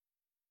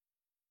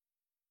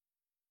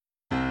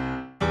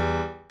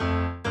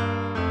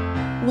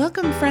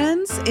Welcome,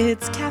 friends.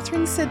 It's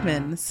Catherine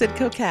Sidman,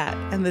 Sidco Cat,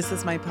 and this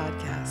is my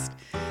podcast.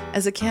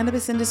 As a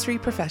cannabis industry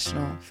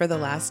professional for the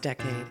last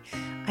decade,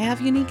 I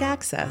have unique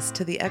access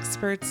to the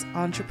experts,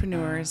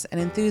 entrepreneurs, and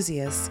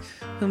enthusiasts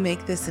who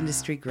make this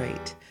industry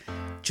great.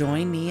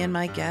 Join me and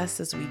my guests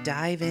as we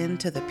dive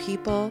into the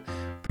people,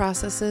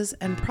 processes,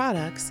 and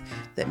products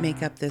that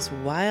make up this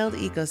wild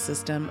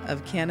ecosystem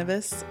of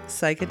cannabis,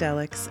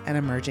 psychedelics, and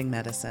emerging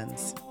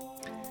medicines.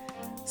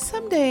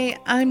 Someday,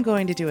 I'm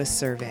going to do a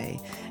survey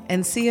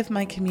and see if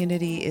my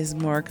community is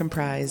more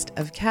comprised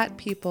of cat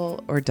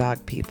people or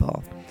dog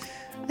people.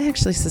 I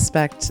actually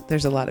suspect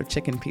there's a lot of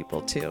chicken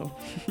people too.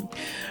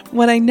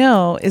 What I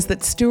know is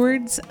that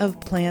stewards of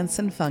plants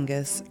and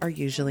fungus are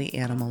usually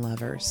animal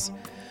lovers.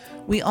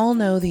 We all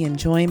know the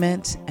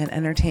enjoyment and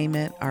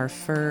entertainment our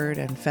furred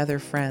and feather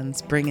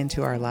friends bring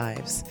into our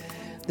lives.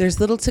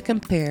 There's little to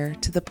compare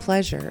to the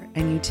pleasure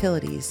and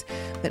utilities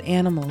that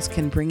animals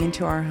can bring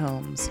into our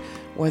homes,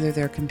 whether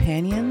they're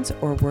companions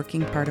or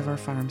working part of our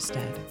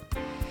farmstead.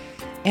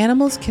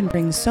 Animals can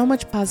bring so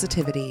much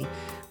positivity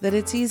that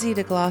it's easy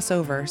to gloss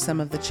over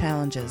some of the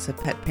challenges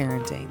of pet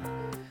parenting.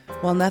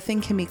 While nothing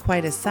can be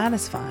quite as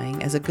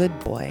satisfying as a good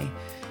boy,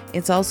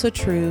 it's also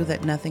true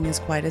that nothing is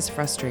quite as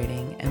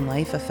frustrating and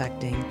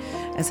life-affecting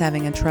as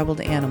having a troubled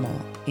animal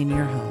in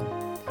your home.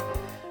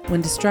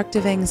 When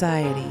destructive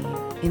anxiety,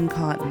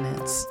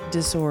 incontinence,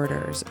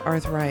 disorders,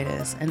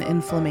 arthritis, and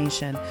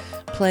inflammation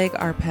plague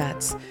our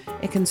pets,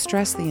 it can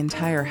stress the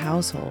entire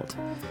household.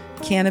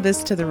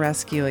 Cannabis to the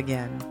rescue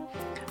again.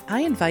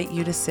 I invite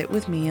you to sit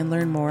with me and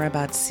learn more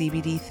about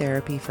CBD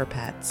therapy for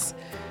pets.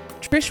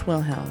 Trish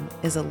Wilhelm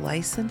is a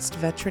licensed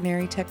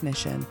veterinary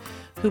technician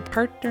who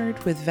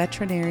partnered with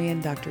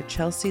veterinarian Dr.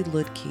 Chelsea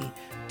Lutke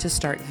to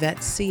start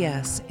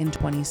VetCS in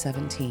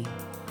 2017.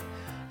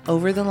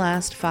 Over the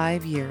last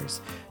 5 years,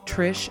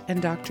 Trish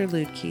and Dr.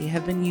 Lutke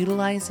have been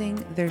utilizing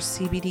their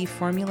CBD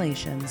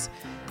formulations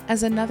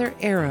as another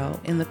arrow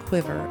in the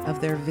quiver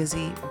of their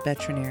busy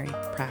veterinary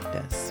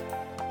practice.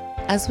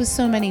 As with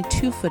so many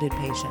two-footed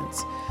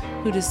patients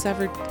who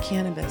discovered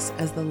cannabis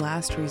as the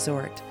last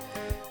resort,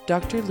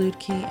 Dr.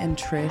 Lutke and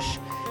Trish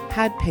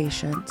had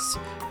patients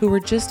who were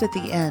just at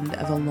the end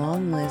of a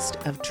long list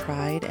of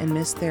tried and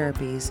missed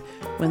therapies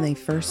when they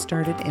first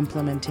started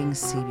implementing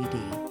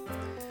CBD.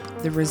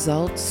 The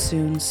results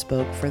soon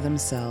spoke for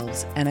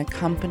themselves, and a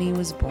company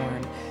was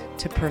born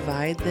to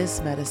provide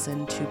this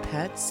medicine to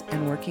pets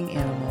and working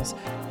animals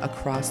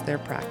across their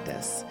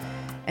practice.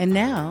 And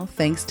now,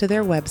 thanks to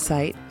their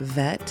website,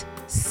 vetcs.com,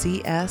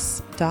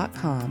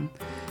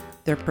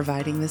 they're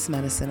providing this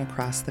medicine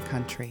across the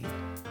country.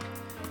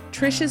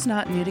 Trish is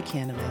not new to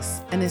cannabis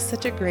and is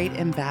such a great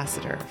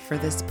ambassador for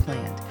this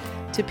plant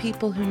to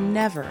people who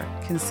never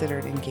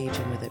considered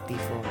engaging with it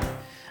before.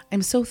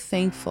 I'm so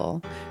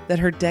thankful that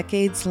her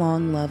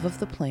decades-long love of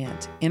the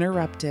plant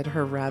interrupted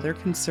her rather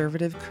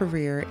conservative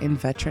career in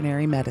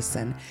veterinary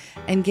medicine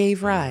and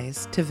gave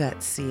rise to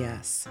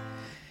VetCS.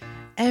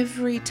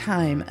 Every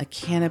time a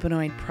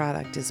cannabinoid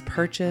product is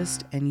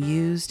purchased and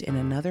used in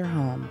another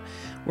home,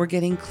 we're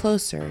getting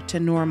closer to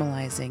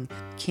normalizing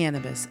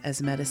cannabis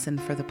as medicine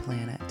for the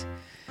planet.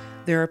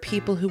 There are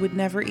people who would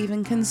never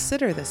even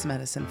consider this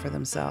medicine for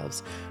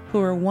themselves, who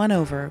are won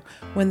over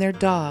when their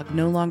dog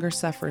no longer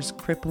suffers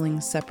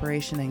crippling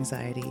separation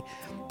anxiety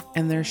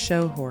and their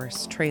show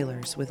horse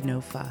trailers with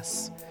no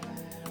fuss.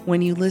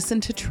 When you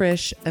listen to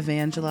Trish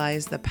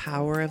evangelize the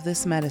power of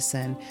this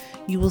medicine,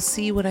 you will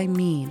see what I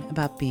mean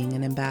about being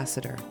an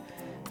ambassador.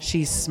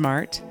 She's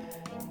smart,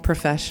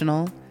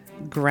 professional,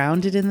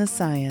 grounded in the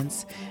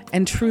science,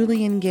 and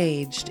truly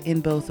engaged in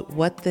both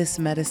what this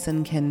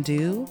medicine can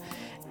do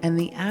and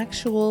the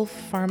actual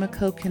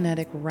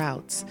pharmacokinetic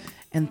routes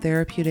and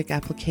therapeutic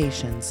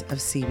applications of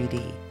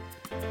CBD.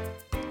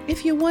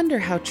 If you wonder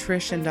how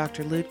Trish and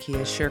Dr. Lutke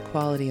assure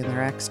quality in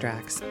their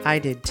extracts, I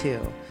did too.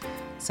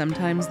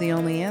 Sometimes the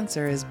only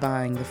answer is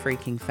buying the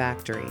freaking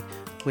factory,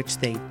 which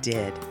they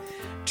did.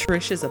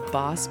 Trish is a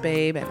boss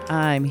babe, and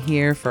I'm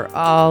here for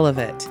all of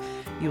it.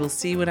 You will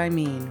see what I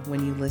mean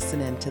when you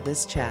listen in to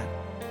this chat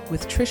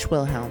with Trish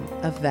Wilhelm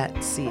of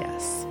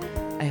VetCS.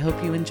 I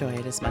hope you enjoy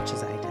it as much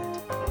as I did.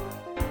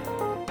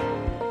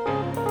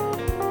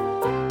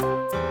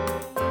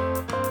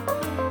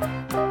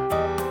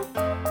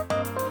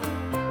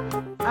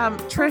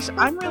 Trish,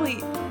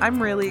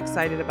 I'm really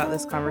excited about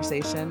this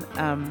conversation.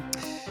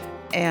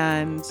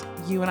 And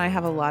you and I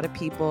have a lot of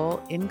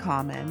people in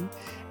common.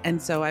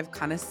 And so I've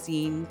kind of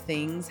seen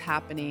things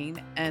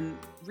happening. And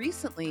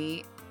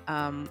recently,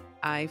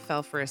 I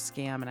fell for a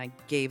scam and I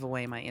gave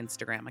away my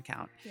Instagram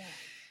account. Yeah.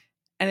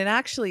 And it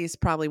actually is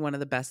probably one of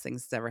the best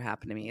things that's ever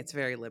happened to me. It's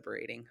very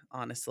liberating,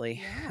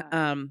 honestly.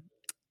 Yeah.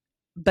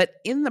 But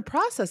in the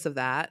process of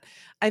that,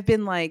 I've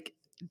been like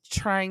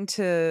trying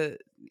to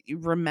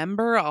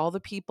remember all the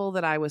people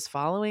that I was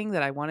following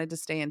that I wanted to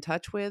stay in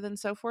touch with and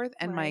so forth.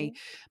 And right.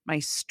 my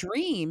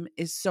stream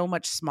is so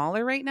much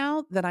smaller right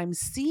now that I'm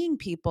seeing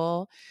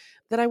people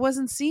that I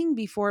wasn't seeing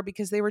before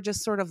because they were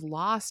just sort of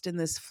lost in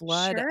this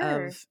flood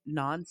of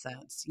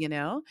nonsense, you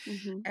know?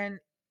 Mm-hmm. And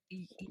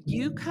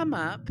you come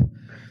up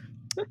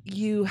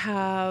you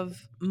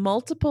have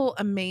multiple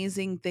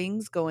amazing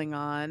things going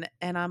on.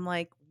 And I'm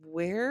like,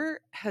 where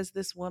has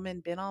this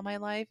woman been all my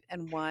life?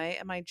 And why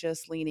am I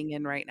just leaning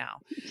in right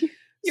now?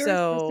 You're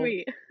so So,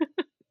 sweet.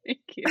 Thank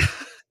you.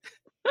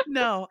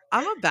 no,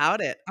 I'm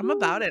about it. I'm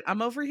about it.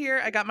 I'm over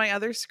here. I got my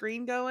other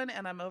screen going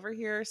and I'm over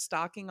here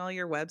stalking all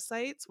your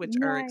websites, which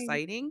are Nice.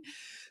 exciting.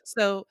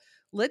 So,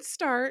 let's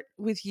start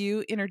with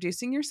you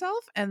introducing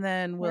yourself and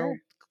then we'll Sure.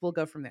 we'll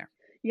go from there.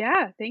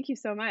 Yeah, thank you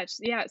so much.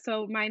 Yeah,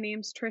 so my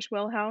name's Trish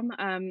Wilhelm.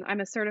 I'm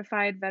a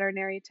certified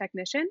veterinary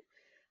technician.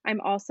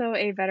 I'm also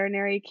a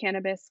veterinary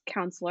cannabis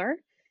counselor,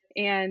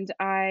 and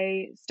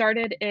I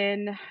started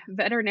in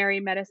veterinary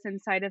medicine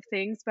side of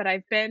things, but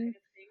I've been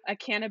a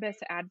cannabis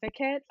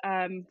advocate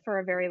for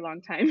a very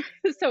long time.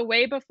 So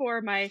way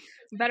before my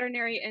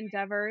veterinary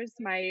endeavors,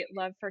 my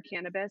love for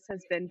cannabis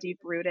has been deep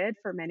rooted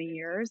for many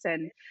years,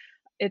 and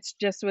it's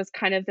just was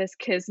kind of this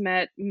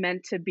kismet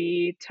meant to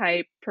be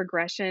type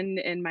progression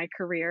in my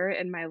career,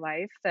 in my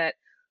life that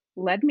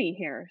led me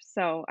here.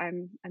 So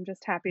I'm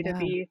just happy to Yeah.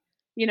 be,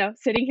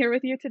 sitting here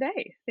with you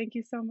today. Thank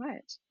you so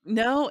much.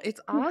 No, it's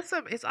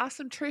awesome. It's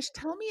awesome. Trish,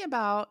 tell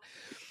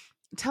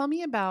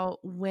me about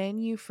when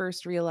you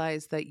first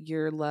realized that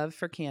your love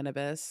for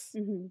cannabis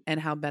Mhm. and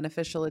how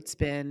beneficial it's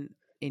been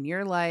in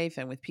your life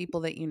and with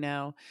people that you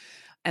know,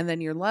 and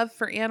then your love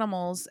for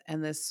animals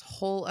and this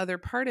whole other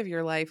part of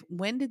your life.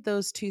 When did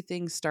those two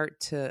things start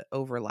to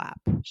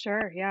overlap?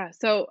 Sure, yeah.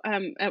 So,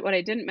 what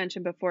I didn't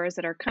mention before is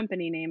that our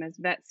company name is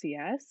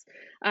VetCS,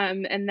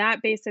 and that Uh-huh.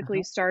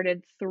 basically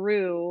started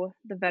through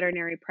the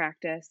veterinary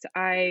practice.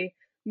 I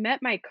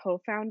met my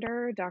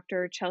co-founder,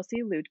 Dr.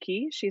 Chelsea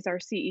Ludke. She's our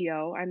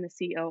CEO. I'm the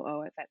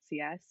COO at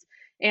VetCS,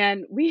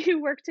 and we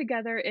work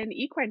together in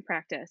equine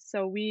practice.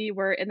 So we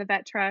were in the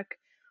vet truck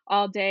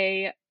all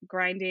day,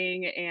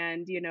 grinding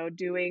and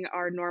doing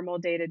our normal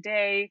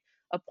day-to-day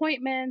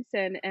appointments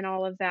and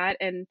all of that,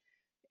 and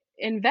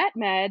in vet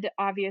med,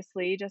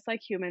 obviously, just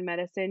like human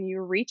medicine,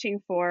 you're reaching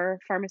for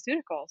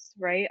pharmaceuticals,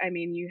 right? I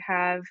mean, you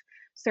have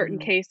certain Mhm.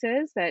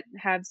 cases that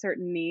have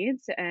certain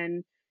needs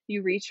and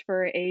you reach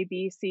for A,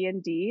 B, C,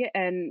 and D.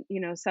 And,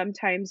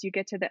 sometimes you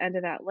get to the end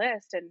of that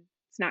list and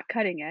it's not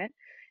cutting it.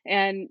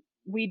 And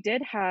we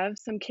did have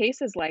some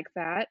cases like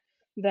that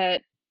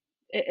that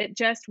it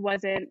just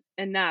wasn't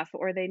enough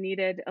or they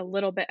needed a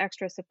little bit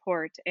extra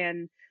support.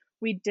 And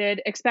we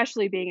did,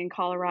 especially being in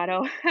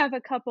Colorado, have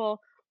a couple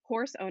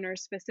horse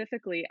owners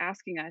specifically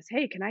asking us,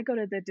 hey, can I go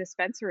to the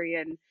dispensary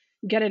and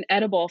get an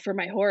edible for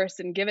my horse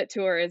and give it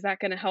to her? Is that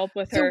going to help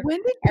with So her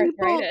when did people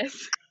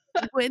arthritis?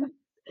 When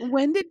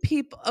when did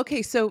people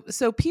okay, so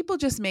people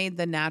just made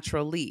the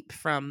natural leap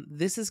from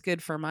this is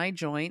good for my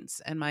joints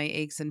and my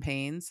aches and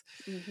pains.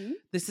 Hmm.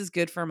 This is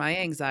good for my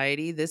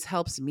anxiety. This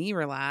helps me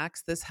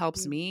relax. This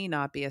helps me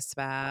not be a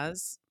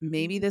spaz.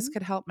 Maybe this Hmm.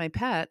 could help my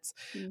pets.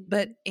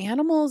 But Hmm.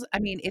 animals, I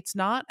mean, it's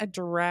not a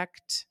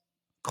direct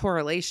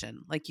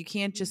correlation. Like you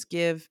can't Hmm. just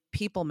give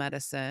people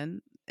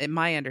medicine, in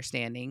my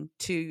understanding,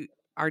 to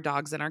our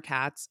dogs and our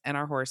cats and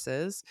our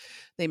horses.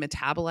 They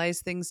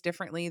metabolize things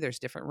differently. There's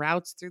different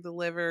routes through the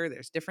liver.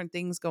 There's different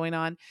things going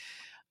on.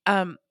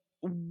 Um,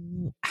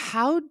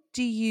 how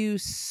do you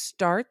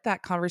start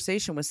that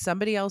conversation? Was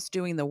somebody else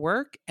doing the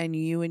work and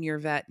you and your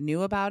vet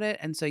knew about it?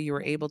 And so you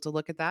were able to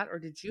look at that? Or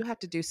did you have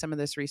to do some of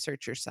this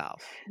research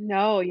yourself?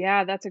 No,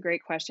 yeah, that's a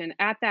great question.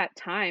 At that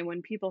time,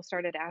 when people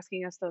started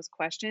asking us those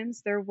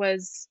questions, there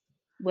was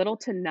little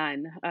to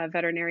none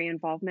veterinary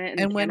involvement in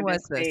the And when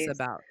was cannabis this space.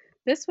 about?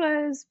 This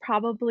was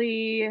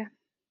probably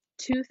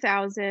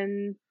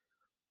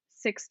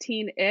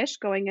 2016-ish,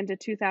 going into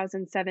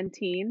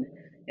 2017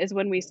 is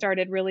when we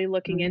started really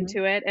looking Mhm.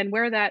 into it. And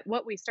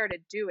what we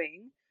started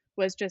doing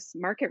was just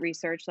market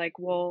research, like,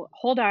 well,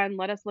 hold on,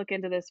 let us look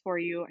into this for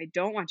you. I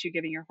don't want you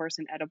giving your horse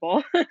an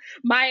edible.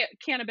 My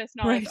cannabis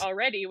knowledge Right.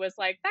 already was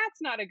like,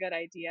 that's not a good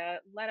idea.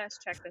 Let us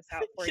check this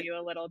out for you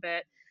a little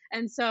bit.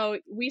 And so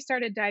we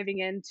started diving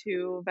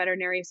into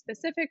veterinary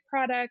specific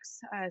products,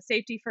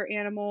 safety for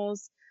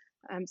animals,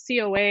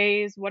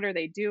 COAs, what are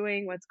they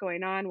doing, what's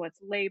going on, what's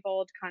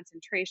labeled,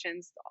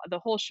 concentrations, the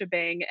whole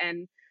shebang.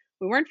 And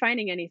we weren't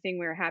finding anything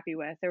we were happy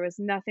with. There was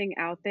nothing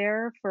out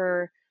there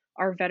for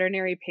our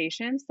veterinary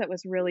patients that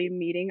was really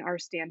meeting our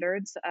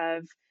standards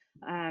of,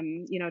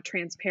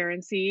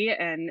 transparency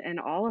and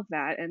all of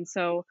that. And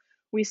so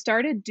we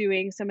started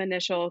doing some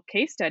initial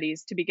case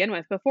studies to begin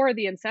with. Before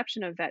the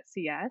inception of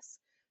VetCS,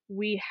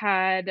 we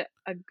had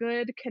a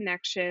good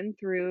connection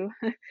through,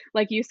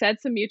 like you said,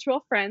 some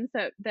mutual friends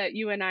that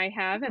you and I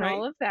have and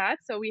all Right. of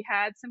that. So we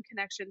had some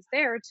connections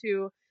there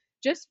to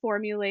just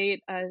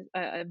formulate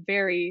a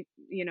very,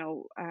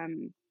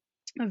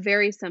 a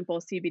very simple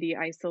CBD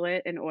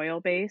isolate and oil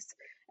base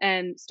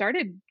and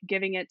started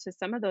giving it to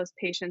some of those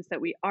patients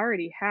that we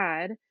already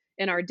had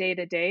in our day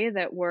to day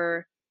that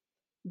were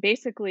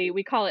basically,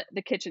 we call it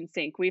the kitchen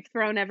sink. We've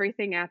thrown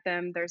everything at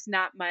them. There's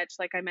not much,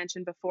 like I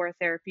mentioned before,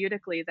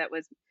 therapeutically that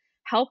was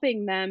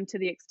helping them to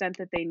the extent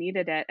that they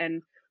needed it.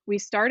 And we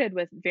started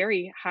with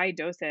very high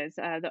doses.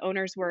 The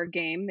owners were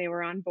game, they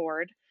were on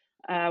board.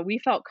 We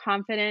felt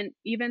confident,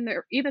 even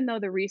though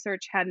the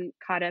research hadn't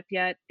caught up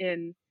yet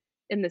in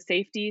the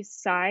safety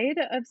side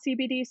of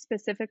CBD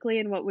specifically,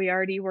 and what we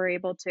already were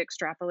able to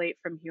extrapolate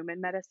from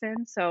human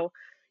medicine. So,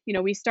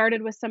 we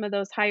started with some of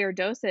those higher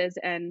doses,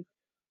 and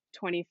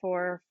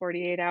 24,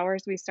 48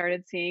 hours, we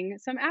started seeing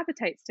some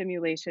appetite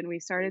stimulation. We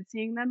started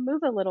seeing them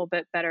move a little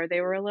bit better. They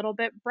were a little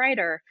bit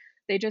brighter.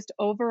 They just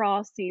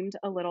overall seemed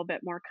a little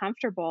bit more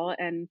comfortable.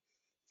 And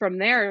from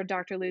there,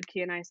 Dr.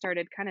 Ludke and I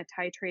started kind of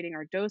titrating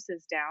our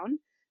doses down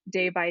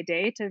day by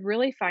day to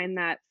really find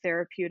that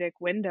therapeutic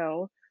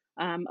window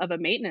of a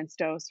maintenance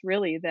dose,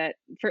 really. That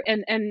for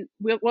and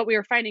what we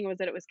were finding was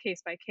that it was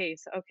case by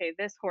case. Okay,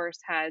 this horse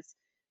has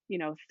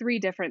three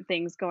different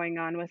things going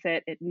on with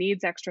it. It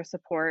needs extra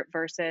support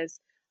versus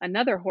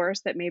another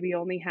horse that maybe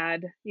only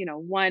had,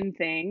 one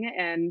thing,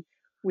 and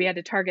we had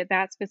to target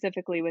that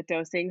specifically with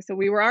dosing. So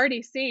we were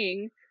already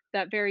seeing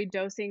that very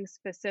dosing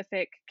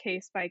specific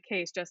case by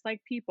case, just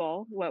like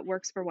people, what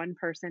works for one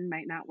person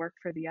might not work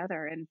for the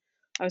other. And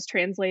I was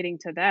translating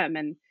to them.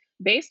 And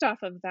based off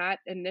of that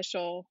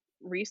initial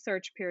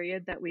research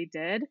period that we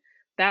did,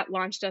 that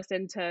launched us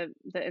into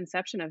the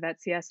inception of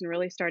VetCS and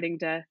really starting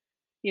to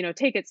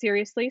take it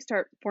seriously,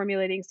 start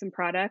formulating some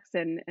products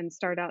and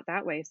start out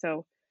that way.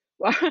 So,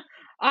 well,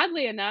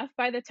 oddly enough,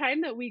 by the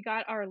time that we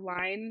got our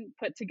line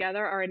put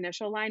together, our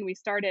initial line, we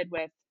started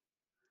with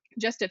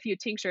just a few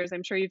tinctures.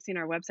 I'm sure you've seen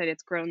our website.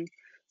 It's grown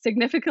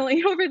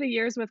significantly over the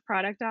years with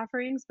product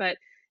offerings, but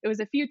it was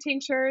a few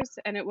tinctures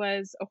and it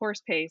was a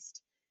horse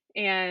paste.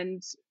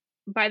 And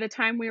by the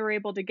time we were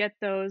able to get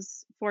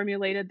those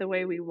formulated the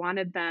way we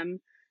wanted them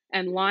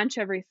and launch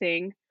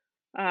everything,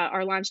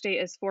 our launch date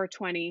is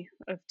 4/20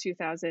 of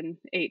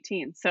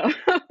 2018. So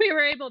we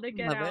were able to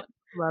get Love it. out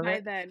Love by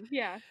it. then.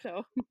 Yeah.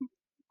 So.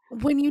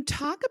 When you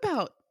talk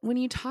about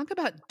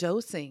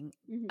dosing,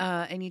 Mhm.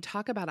 and you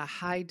talk about a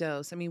high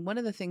dose, I mean, one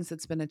of the things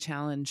that's been a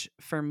challenge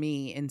for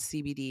me in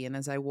CBD, and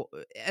as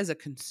a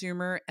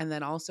consumer, and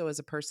then also as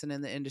a person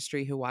in the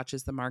industry who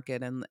watches the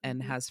market and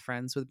Mhm. has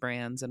friends with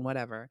brands and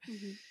whatever.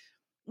 Mhm.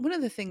 One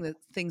of the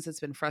things that's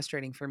been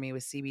frustrating for me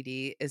with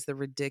CBD is the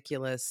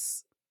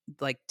ridiculous,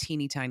 like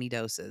teeny tiny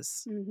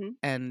doses. Mhm.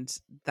 And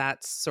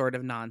that's sort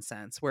of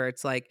nonsense where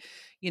it's like,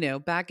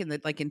 back in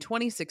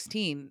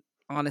 2016,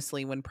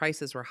 honestly, when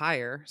prices were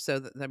higher.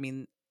 So I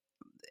mean,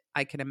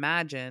 I can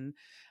imagine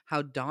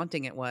how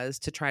daunting it was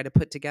to try to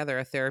put together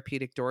a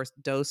therapeutic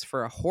dose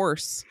for a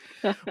horse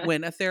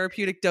when a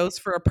therapeutic dose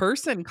for a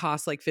person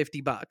costs like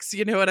 $50.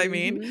 You know what I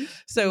mean? Mhm.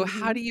 So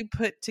how Mhm. do you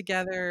put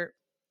together,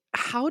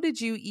 how did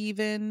you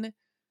even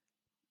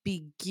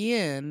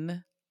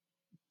begin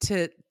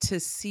to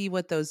see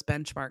what those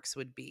benchmarks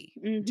would be?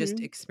 Just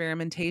Mhm.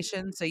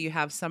 experimentation. So you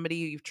have somebody,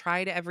 you've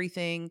tried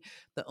everything,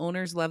 the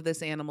owners love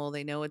this animal,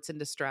 they know it's in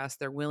distress,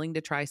 they're willing to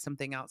try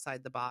something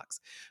outside the box.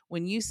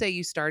 When you say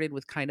you started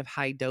with kind of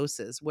high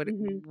doses, what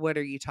Mhm. what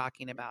are you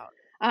talking about?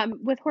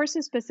 With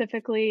horses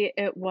specifically,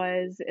 it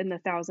was in the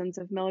thousands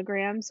of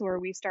milligrams where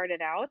we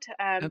started out.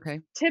 Okay.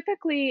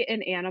 Typically,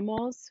 in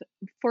animals,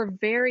 for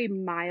very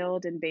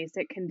mild and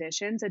basic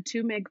conditions, a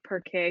 2 mg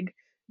per kg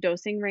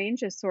dosing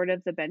range is sort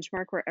of the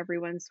benchmark where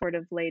everyone's sort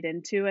of laid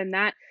into. And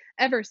that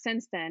ever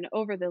since then,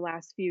 over the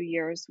last few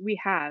years, we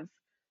have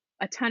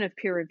a ton of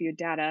peer reviewed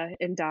data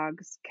in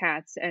dogs,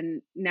 cats,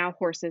 and now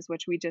horses,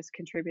 which we just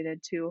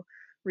contributed to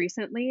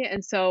recently.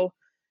 And so,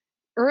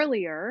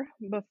 earlier,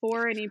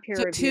 before any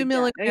So peer-reviewed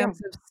data. Yeah,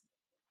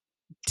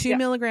 two yeah,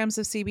 milligrams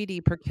of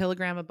CBD per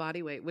kilogram of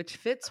body weight, which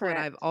fits what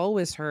I've correct.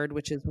 always heard,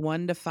 which is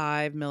 1 to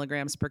 5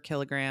 milligrams per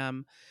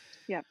kilogram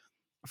Yep,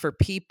 for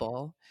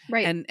people.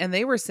 right. And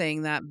they were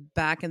saying that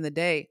back in the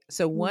day.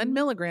 So one Mhm,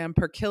 milligram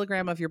per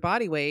kilogram of your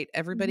body weight,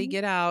 everybody mhm.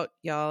 get out,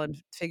 y'all, and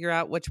figure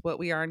out what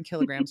we are in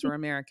kilograms. We're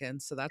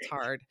Americans, so that's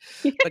hard.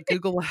 But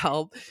Google will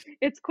help.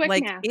 It's quick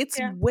Like, math, it's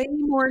yeah. way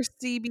more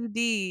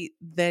CBD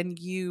than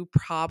you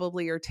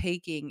probably are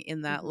taking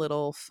in that Mhm,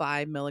 little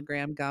 5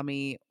 milligram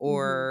gummy mhm,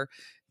 or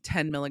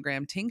 10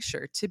 milligram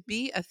tincture to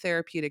be a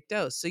therapeutic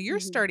dose. So you're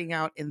mhm, starting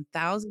out in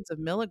thousands of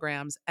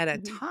milligrams at a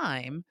mhm,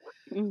 time,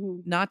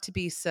 mhm. not to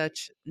be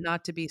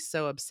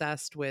so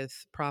obsessed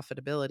with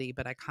profitability,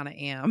 but I kind of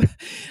am.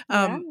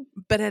 Yeah.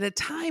 But at a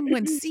time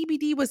when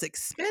CBD was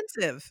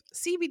expensive.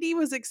 CBD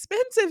was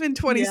expensive in Yep,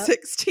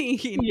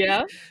 2016.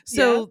 yep, yep.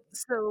 So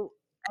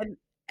and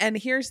and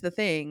here's the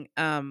thing,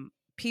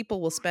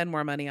 people will spend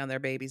more money on their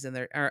babies and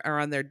or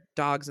on their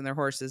dogs and their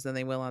horses than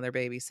they will on their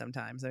babies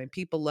sometimes. I mean,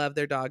 people love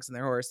their dogs and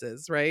their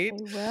horses, right?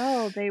 They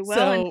will,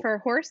 and So for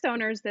horse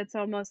owners, that's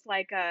almost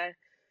like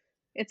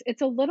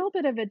it's a little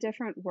bit of a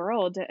different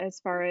world as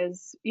far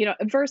as,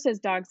 versus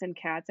dogs and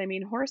cats. I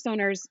mean, horse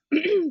owners,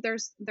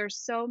 there's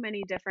so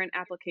many different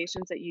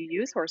applications that you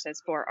use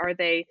horses for. Are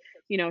they,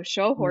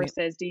 show right.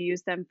 horses? Do you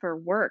use them for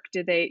work?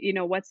 Do they,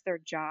 what's their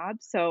job?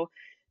 So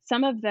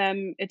some of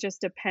them, it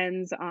just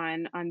depends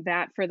on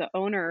that for the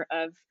owner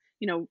of,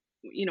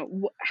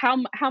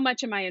 how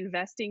much am I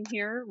investing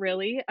here,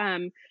 really?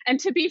 And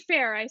to be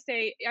fair, I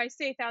say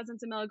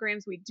thousands of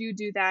milligrams. We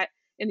do that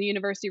in the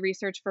university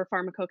research for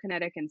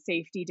pharmacokinetic and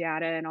safety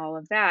data and all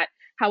of that.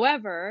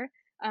 However,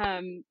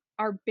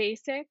 our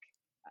basic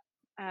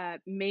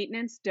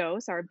maintenance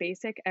dose, our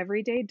basic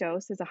everyday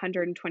dose is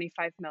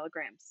 125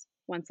 milligrams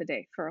once a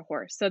day for a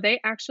horse. So they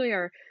actually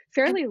are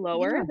And fairly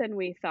lower yeah. than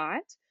we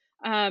thought.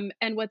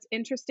 And what's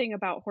interesting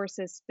about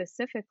horses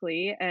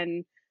specifically,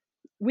 and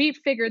we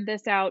figured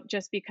this out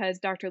just because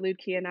Dr.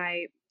 Lutke and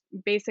I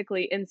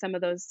basically in some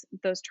of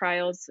those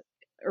trials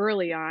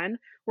early on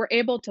were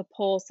able to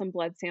pull some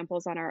blood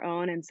samples on our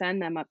own and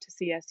send them up to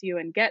CSU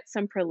and get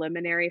some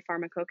preliminary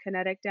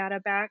pharmacokinetic data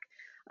back.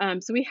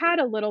 So we had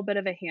a little bit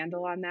of a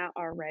handle on that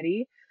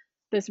already.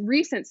 This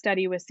recent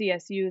study with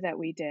CSU that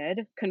we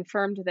did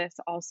confirmed this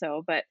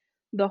also, but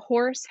the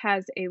horse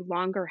has a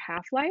longer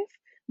half-life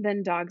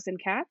than dogs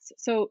and cats.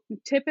 So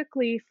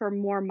typically for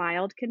more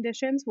mild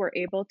conditions, we're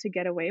able to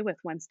get away with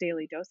once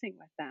daily dosing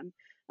with them.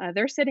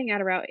 They're sitting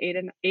at around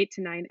 8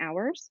 to 9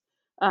 hours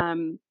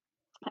um,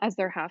 as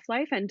their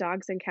half-life, and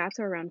dogs and cats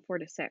are around 4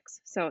 to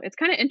 6. So it's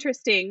kind of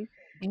interesting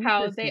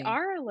how they Interesting.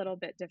 are a little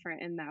bit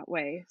different in that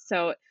way.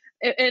 So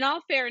in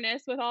all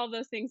fairness, with all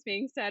those things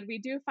being said, we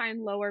do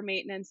find lower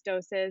maintenance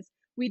doses.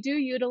 We do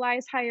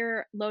utilize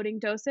higher loading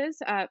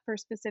doses for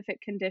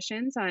specific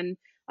conditions on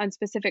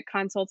specific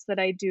consults that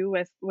I do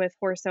with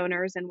horse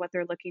owners and what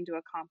they're looking to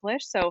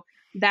accomplish. So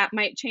that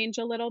might change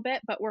a little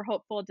bit, but we're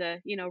hopeful to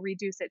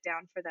reduce it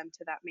down for them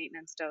to that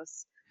maintenance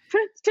dose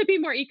to be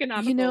more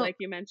You economical, know, like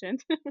you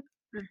mentioned.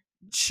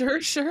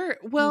 sure, sure.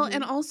 Well,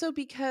 and Hmm. also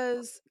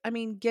because, I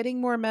mean,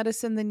 getting more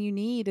medicine than you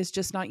need is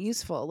just not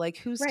useful. Like,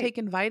 who's Right.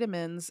 taken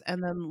vitamins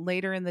and then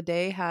later in the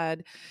day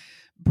had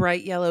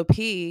bright yellow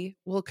pee?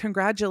 Well,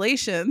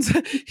 congratulations.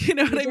 You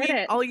know You what I did mean?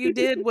 it. All you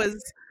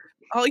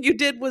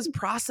did was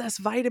process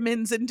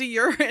vitamins into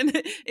urine.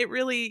 It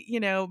really,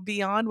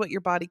 beyond what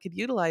your body could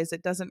utilize,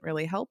 it doesn't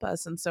really help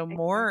us. And so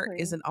more Exactly.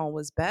 isn't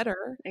always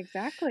better.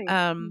 Exactly.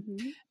 Um,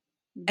 Hmm.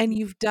 and Hmm.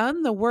 you've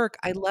done the work.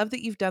 I love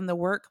that you've done the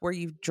work where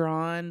you've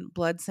drawn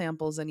blood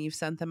samples and you've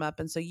sent them up.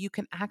 And so you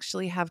can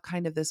actually have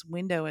kind of this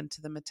window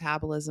into the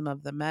metabolism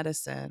of the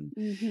medicine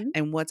Hmm.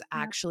 and what's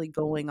Yeah. actually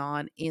going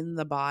on in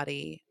the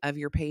body of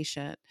your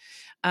patient.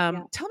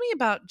 Yeah. Tell me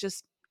about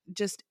just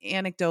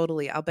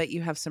anecdotally, I'll bet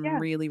you have some Yeah.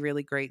 really,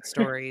 really great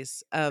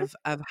stories of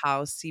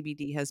how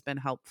CBD has been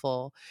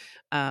helpful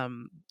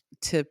um,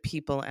 to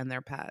people and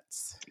their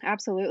pets.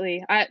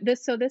 Absolutely.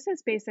 This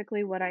is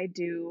basically what I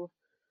do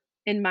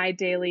in my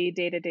daily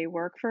day-to-day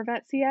work for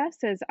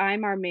VetCS is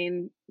I'm our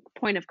main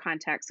point of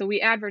contact. So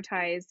we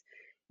advertise,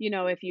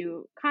 if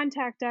you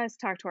contact us,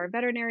 talk to our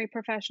veterinary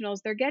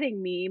professionals, they're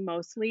getting me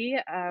mostly.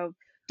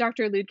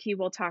 Dr. Lutke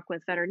will talk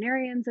with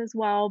veterinarians as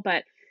well,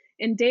 but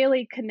in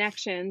daily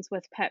connections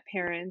with pet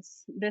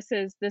parents, this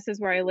is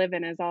where I live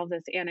in is all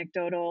this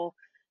anecdotal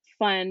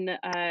fun,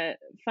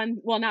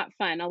 well, not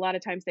fun, a lot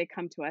of times they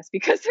come to us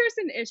because there's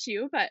an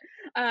issue, but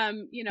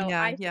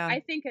Yeah, I yeah.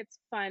 think it's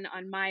fun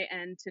on my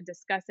end to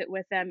discuss it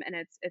with them, and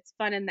it's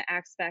fun in the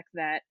aspect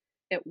that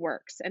it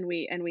works and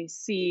we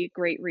see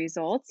great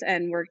results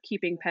and we're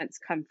keeping pets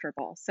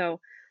comfortable. So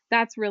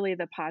that's really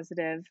the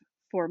positive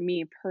for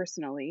me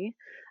personally.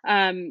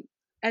 Um,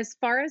 as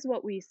far as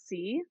what we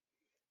see,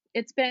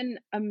 it's been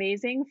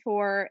amazing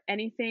for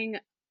anything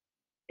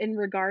in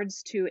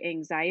regards to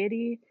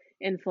anxiety,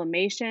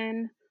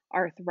 inflammation,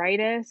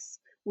 arthritis.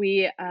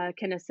 We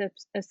can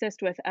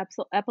assist with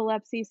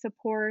epilepsy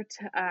support.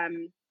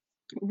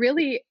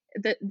 Really,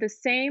 the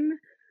same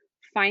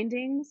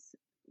findings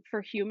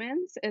for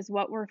humans is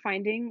what we're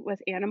finding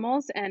with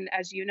animals. And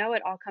as you know,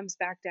 it all comes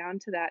back down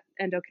to that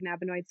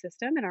endocannabinoid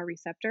system and our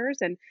receptors,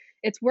 and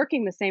it's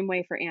working the same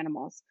way for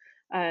animals.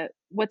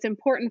 What's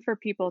important for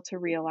people to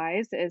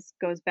realize is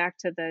goes back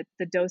to the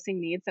dosing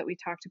needs that we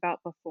talked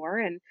about before,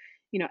 and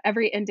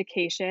every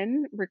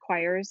indication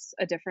requires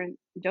a different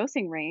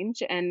dosing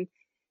range. And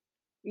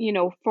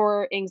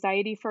for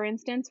anxiety, for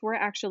instance, we're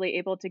actually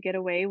able to get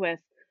away with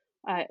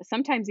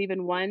sometimes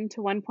even 1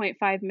 to 1.5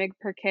 mg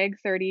per kg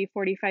 30,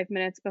 45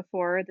 minutes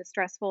before the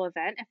stressful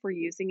event if we're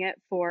using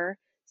it for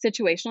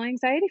situational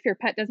anxiety. If your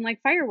pet doesn't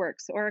like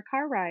fireworks or a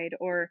car ride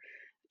or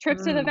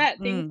trips to the Mm,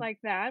 vet, things mm. like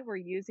that, we're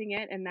using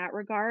it in that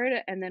regard.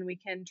 And then we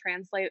can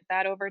translate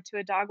that over to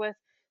a dog with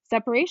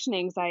separation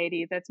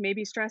anxiety that's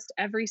maybe stressed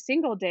every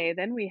single day.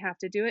 Then we have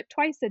to do it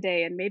twice a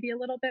day and maybe a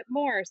little bit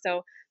more.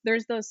 So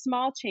there's those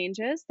small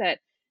changes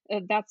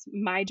that's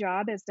my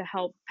job is to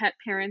help pet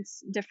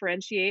parents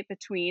differentiate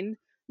between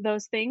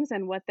those things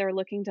and what they're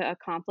looking to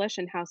accomplish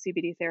and how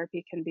CBD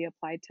therapy can be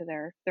applied to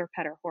their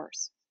pet or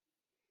horse.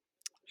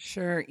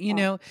 Sure.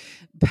 Yeah.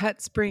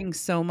 Pets bring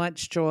so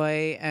much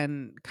joy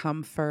and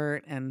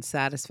comfort and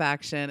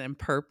satisfaction and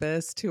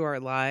purpose to our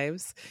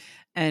lives.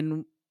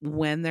 And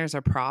when there's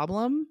a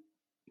problem,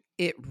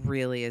 it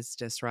really is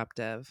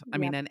disruptive. I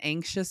mean, Yep. an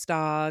anxious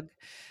dog,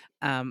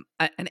 an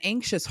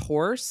anxious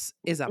horse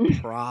is a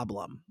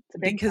problem It's a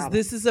big because problem.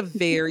 this is a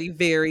very,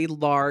 very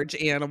large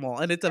animal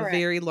and it's a Correct.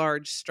 very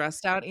large,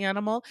 stressed out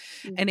animal,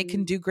 and it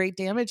can Mhm. do great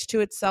damage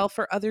to itself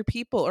or other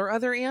people or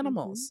other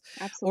Mhm. animals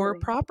or Absolutely.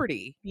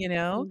 property, you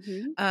know?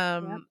 Mhm.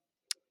 Yep. Um,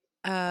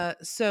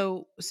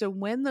 So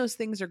when those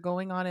things are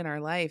going on in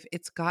our life,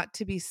 it's got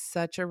to be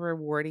such a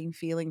rewarding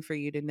feeling for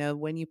you to know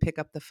when you pick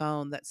up the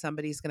phone that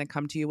somebody's going to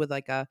come to you with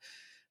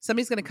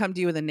somebody's going to come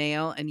to you with a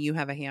nail and you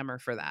have a hammer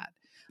for that.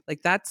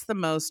 Like that's the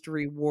most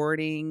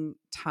rewarding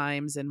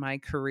times in my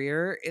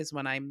career is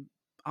when I'm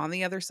on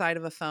the other side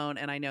of a phone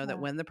and I know that Yeah.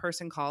 when the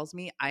person calls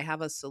me, I have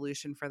a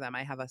solution for them.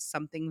 I have a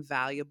something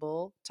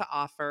valuable to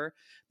offer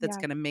that's Yeah.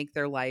 going to make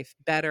their life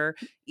better,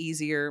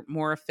 easier,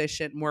 more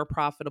efficient, more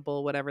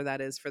profitable, whatever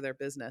that is for their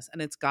business.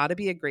 And it's got to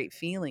be a great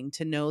feeling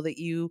to know that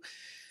you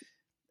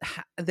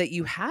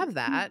have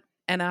that.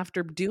 And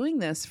after doing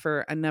this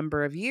for a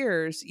number of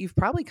years, you've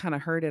probably kind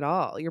of heard it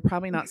all. You're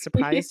probably not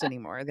surprised Yeah.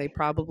 anymore. There's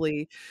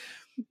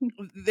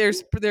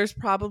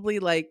probably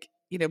like,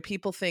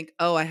 people think,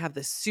 "Oh, I have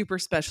this super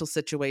special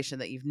situation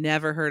that you've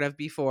never heard of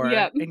before."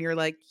 Yep. And you're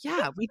like,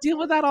 "Yeah, we deal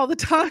with that all the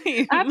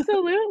time."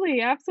 Absolutely,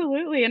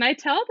 absolutely, and I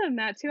tell them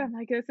that too. I'm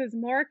like, "This is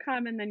more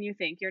common than you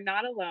think. You're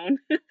not alone."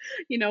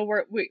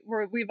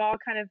 We've all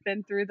kind of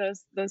been through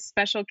those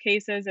special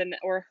cases and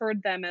or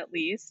heard them at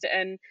least,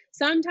 and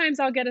sometimes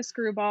I'll get a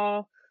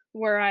screwball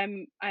where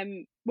I'm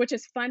which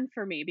is fun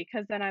for me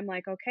because then I'm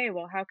like, "Okay,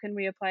 well, how can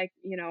we apply,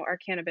 our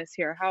cannabis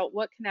here?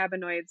 What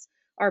cannabinoids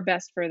are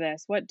best for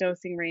this? What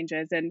dosing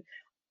ranges?" And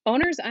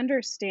owners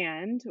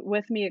understand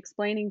with me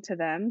explaining to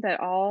them that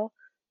all,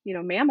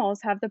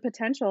 mammals have the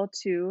potential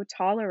to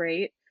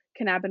tolerate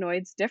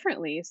cannabinoids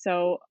differently.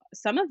 So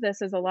some of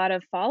this is a lot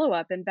of follow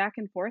up and back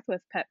and forth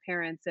with pet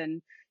parents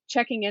and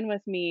checking in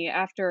with me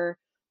after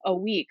a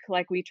week.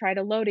 Like we tried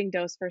a loading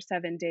dose for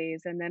 7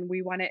 days and then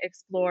we want to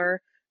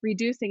explore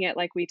reducing it,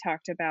 like we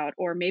talked about,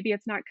 or maybe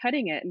it's not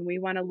cutting it and we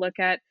want to look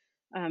at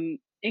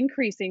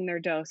increasing their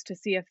dose to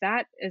see if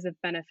that is of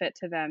benefit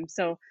to them.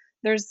 So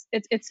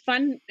it's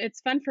fun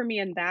for me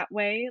in that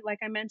way, like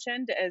I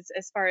mentioned, as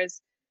far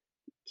as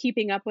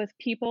keeping up with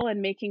people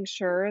and making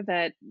sure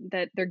that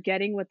they're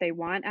getting what they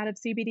want out of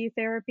CBD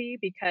therapy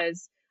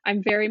because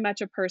I'm very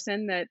much a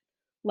person that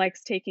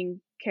likes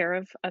taking care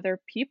of other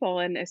people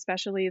and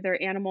especially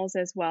their animals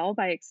as well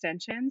by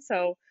extension.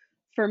 So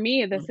for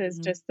me, this is Mhm.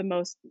 just the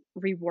most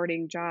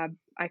rewarding job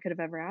I could have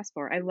ever asked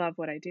for. I love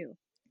what I do.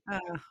 Uh,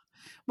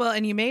 well,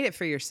 and you made it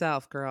for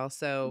yourself, girl.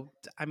 So,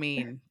 I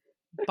mean,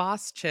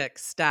 boss chick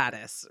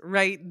status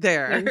right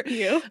there. Thank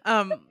you.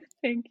 Um,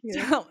 Thank you.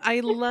 so I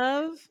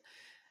love,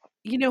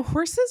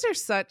 horses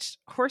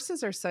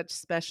are such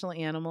special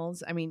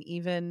animals. I mean,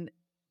 even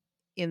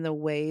in the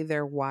way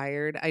they're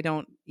wired, I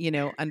don't,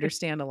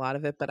 understand a lot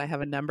of it, but I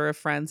have a number of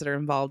friends that are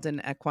involved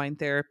in equine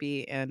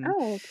therapy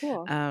Oh,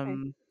 cool. Okay.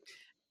 um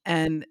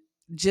and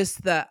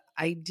just the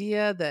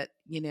idea that,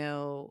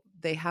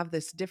 they have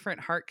this different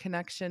heart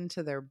connection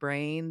to their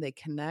brain. They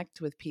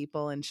connect with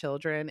people and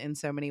children in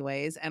so many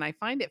ways. And I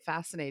find it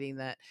fascinating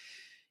that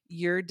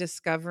you're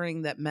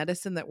discovering that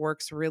medicine that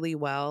works really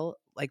well,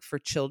 like for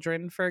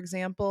children, for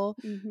example,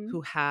 Mhm.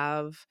 who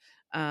have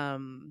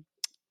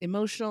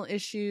emotional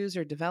issues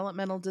or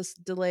developmental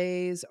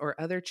delays or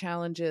other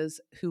challenges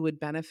who would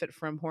benefit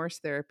from horse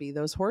therapy,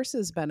 those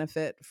horses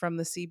benefit from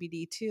the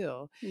CBD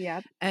too.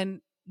 Yep.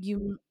 And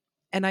you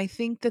and I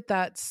think that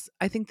that's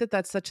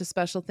such a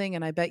special thing,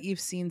 and I bet you've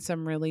seen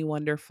some really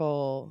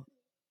wonderful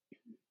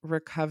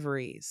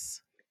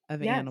recoveries of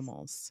Yes.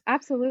 animals.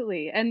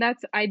 Absolutely. And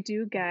that's I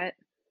do get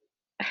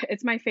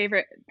it's my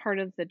favorite part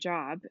of the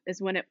job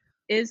is when it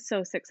is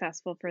so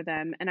successful for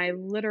them and I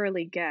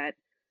literally get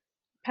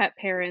pet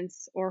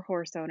parents or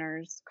horse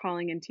owners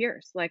calling in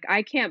tears. Like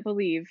I can't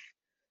believe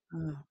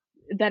Oh,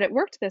 that it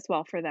worked this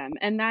well for them.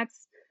 And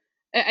that's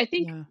I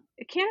think yeah.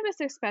 cannabis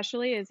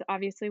especially is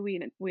obviously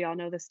we all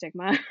know the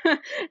stigma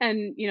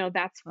and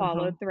that's Uh-huh.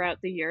 followed throughout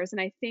the years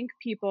and I think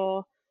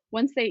people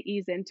once they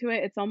ease into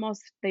it it's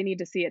almost they need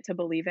to see it to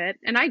believe it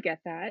and I get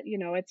that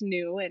it's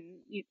new and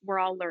we're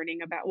all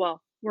learning about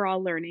well we're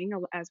all learning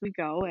as we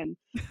go and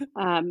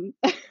um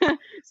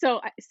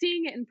so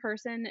seeing it in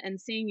person and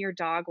seeing your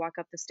dog walk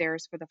up the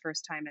stairs for the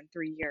first time in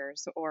 3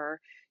 years or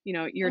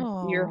your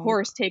Oh.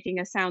 horse taking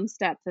a sound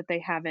step that they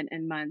haven't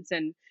in months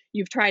and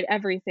you've tried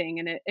everything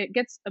and it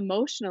gets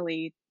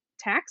emotionally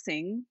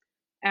taxing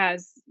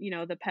as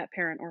the pet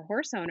parent or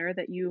horse owner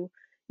that you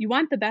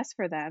want the best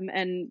for them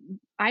and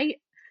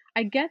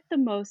I get the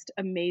most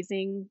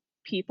amazing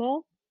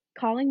people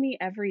calling me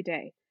every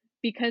day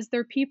because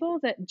they're people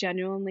that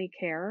genuinely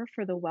care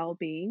for the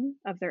well-being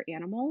of their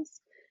animals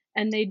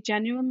and they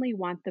genuinely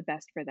want the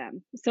best for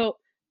them so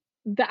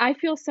I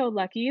feel so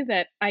lucky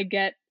that I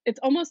get it's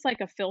almost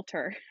like a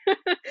filter,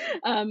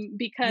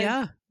 because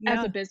Yeah,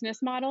 as a yeah.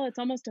 business model, it's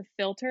almost a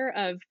filter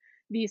of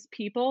these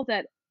people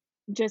that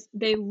just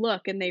they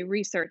look and they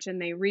research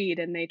and they read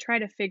and they try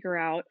to figure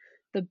out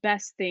the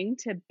best thing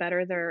to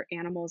better their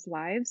animals'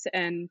 lives,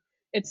 and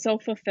it's so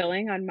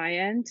fulfilling on my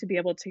end to be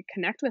able to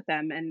connect with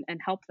them and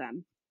help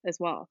them as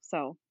well.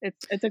 So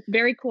it's a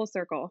very cool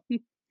circle.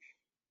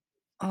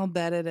 I'll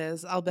bet it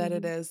is. I'll bet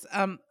it Mhm. is.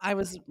 I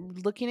was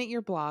looking at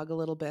your blog a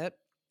little bit,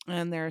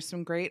 And there are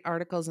some great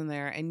articles in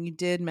there. And you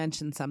did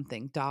mention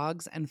something,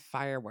 dogs and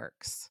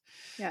fireworks.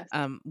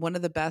 Yes. One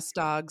of the best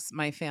dogs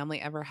my family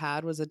ever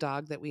had was a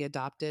dog that we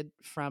adopted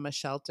from a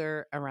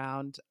shelter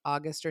around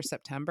August or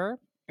September.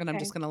 And I'm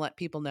just Okay. going to let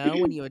people know,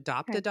 when you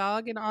adopt a Okay.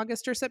 dog in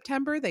August or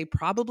September, they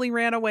probably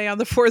ran away on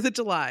the 4th of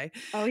July.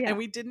 Oh And yeah.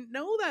 we didn't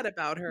know that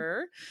about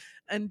her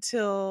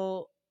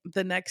until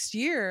the next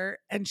year.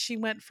 And she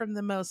went from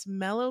the most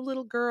mellow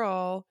little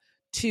girl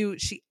to,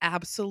 she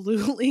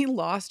absolutely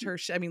lost her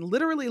shit. I mean,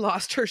 literally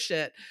lost her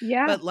shit.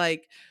 Yeah. But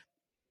like,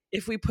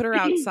 if we put her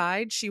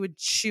outside, she would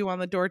chew on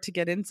the door to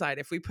get inside.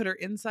 If we put her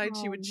inside,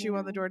 she Oh would chew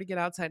on the no. door to get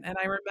outside. And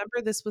I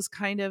remember this was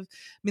kind of,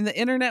 I mean, the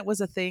internet was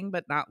a thing,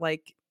 but not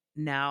like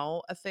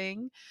now a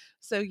thing.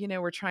 So,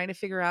 we're trying to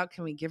figure out,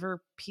 can we give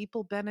her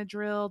people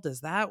Benadryl?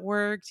 Does that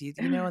work?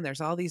 And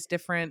there's all these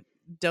different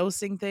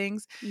dosing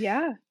things.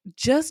 Yeah.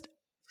 Just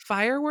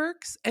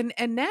fireworks. And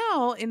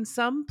now in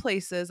some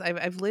places,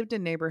 I've lived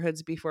in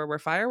neighborhoods before where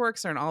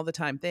fireworks are an all the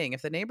time thing.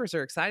 If the neighbors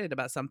are excited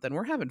about something,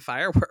 we're having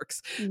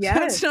fireworks.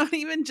 So it's Yes. not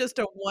even just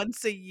a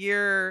once a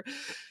year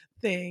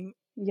thing.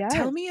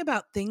 Tell Yes. me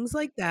about things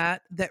like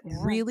that Yeah.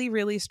 really,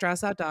 really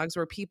stress out dogs,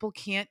 where people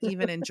can't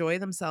even enjoy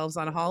themselves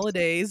on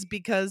holidays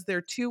because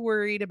they're too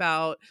worried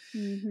about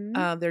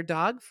Mhm. their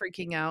dog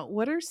freaking out.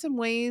 What are some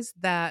ways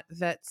that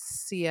Vet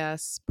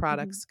CS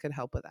Mhm. products could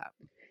help with that?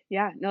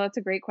 Yeah, no, that's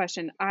a great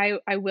question. I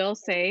will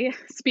say,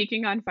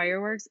 speaking on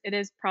fireworks, it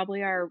is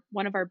probably our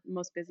one of our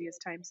most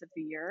busiest times of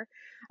the year.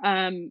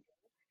 Um,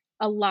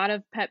 a lot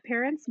of pet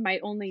parents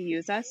might only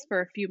use us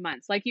for a few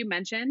months. Like you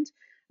mentioned,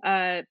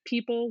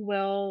 people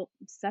will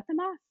set them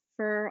off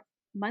for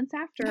months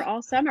after,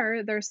 all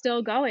summer. They're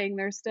still going.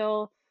 They're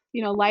still,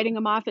 lighting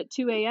them off at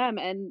 2 a.m.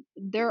 And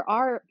there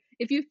are,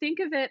 if you think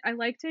of it, I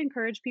like to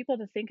encourage people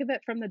to think of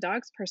it from the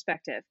dog's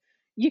perspective.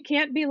 You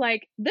can't be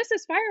like, this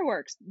is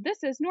fireworks.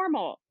 This is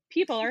normal.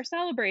 People are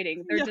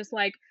celebrating. They're Yeah. just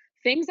like,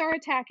 things are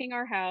attacking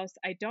our house.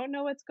 I don't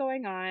know what's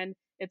going on.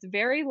 It's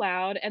very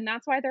loud, and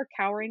that's why they're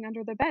cowering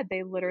under the bed.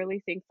 They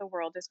literally think the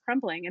world is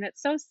crumbling, and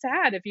it's so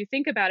sad if you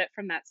think about it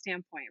from that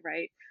standpoint,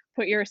 right?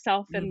 Put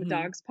yourself in the Mhm.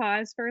 dog's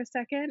paws for a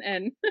second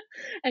and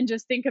and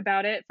just think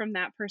about it from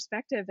that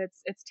perspective.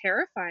 It's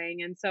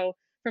terrifying. And so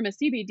from a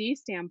CBD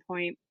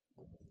standpoint,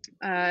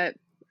 uh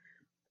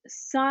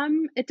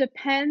some it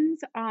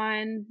depends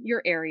on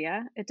your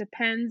area. It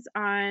depends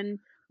on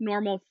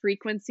normal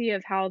frequency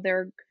of how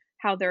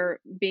they're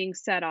being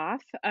set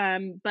off.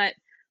 But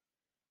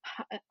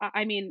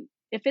I mean,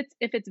 if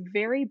it's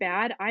very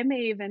bad, I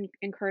may even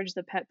encourage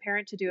the pet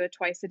parent to do a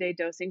twice a day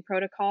dosing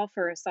protocol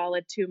for a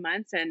solid 2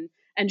 months and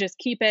just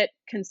keep it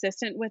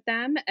consistent with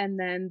them, and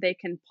then they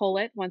can pull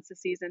it once the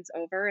season's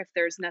over if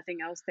there's nothing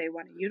else they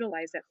want to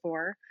utilize it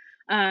for.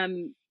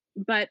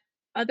 But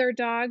other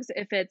dogs,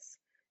 if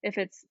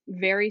it's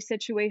very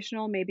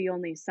situational, maybe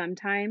only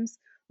sometimes.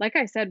 Like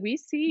I said, we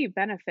see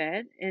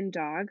benefit in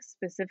dogs,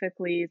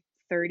 specifically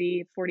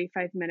 30,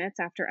 45 minutes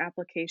after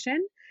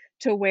application,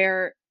 to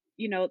where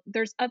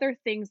there's other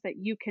things that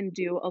you can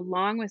do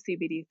along with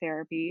CBD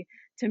therapy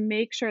to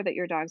make sure that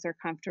your dogs are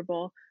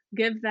comfortable.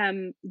 Give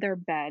them their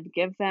bed,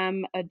 give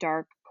them a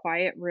dark,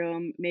 quiet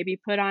room, maybe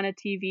put on a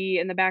TV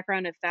in the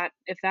background if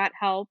that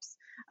helps.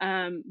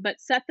 But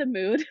set the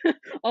mood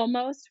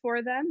almost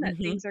for them that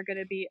Mhm. things are going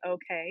to be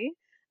okay.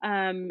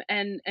 And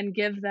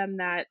give them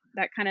that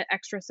kind of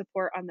extra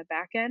support on the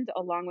back end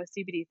along with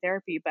CBD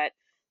therapy. But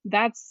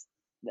that's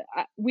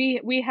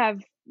we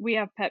have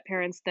pet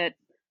parents that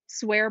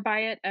swear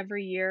by it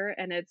every year,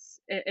 and it's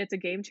a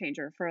game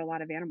changer for a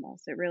lot of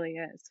animals. It really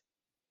is.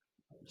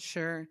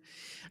 Sure.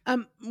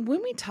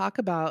 When we talk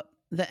about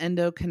the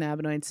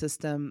endocannabinoid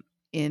system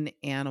in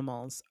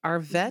animals, are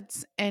Mhm.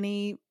 vets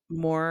any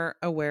more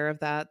aware of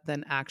that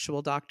than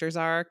actual doctors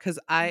are? Because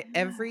Yeah.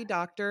 every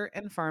doctor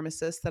and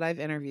pharmacist that I've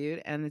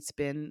interviewed, and it's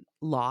been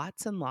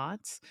lots and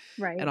lots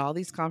at Right. all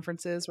these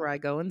conferences where I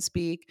go and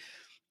speak,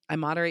 I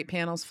moderate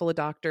panels full of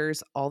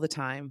doctors all the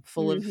time,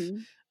 full of,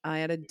 Mhm. I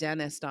had a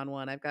dentist on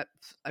one. I've got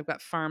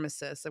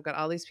pharmacists. I've got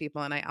all these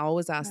people, and I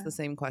always ask the Yeah.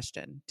 same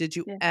question. Did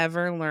you Yeah.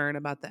 ever learn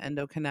about the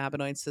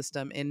endocannabinoid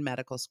system in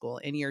medical school?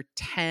 In your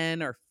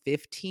 10 or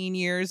 15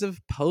 years of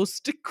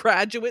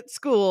postgraduate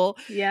school,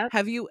 Yep.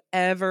 have you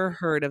ever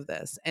heard of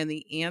this? And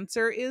the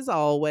answer is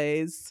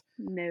always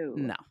No.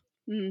 no.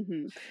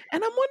 Mhm.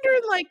 And I'm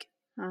wondering, like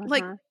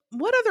Uh-huh.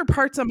 what other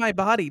parts of my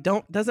body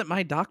doesn't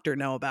my doctor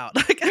know about?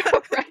 Like,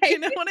 Right. you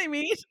know what I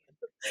mean?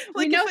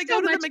 We Like, if know I so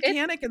go to the much. It's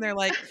mechanic and they're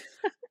like,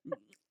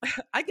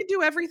 I can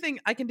do everything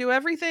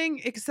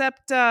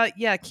except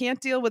yeah, can't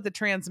deal with the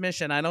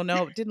transmission. I don't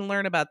know, didn't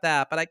learn about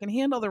that, but I can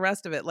handle the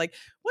rest of it. Like,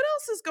 what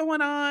else is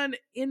going on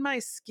in my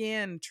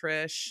skin,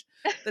 Trish,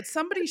 that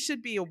somebody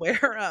should be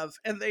aware of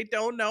and they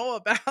don't know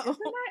about? Isn't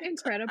that I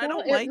incredible?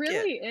 don't It like it.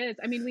 really is.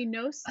 I mean, we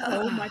know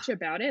so Ugh. much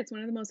about it. It's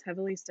one of the most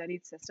heavily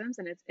studied systems,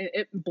 and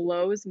it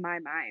blows my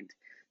mind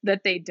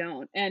that they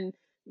don't. And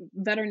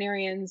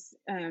veterinarians,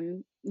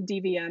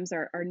 DVMs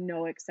are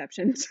no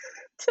exception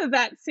to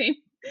that same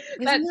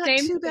Isn't that that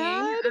same too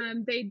thing.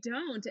 bad? They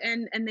don't,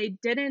 and they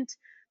didn't.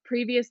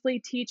 previously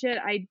teach it.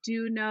 I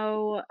do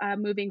know,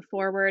 moving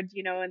forward,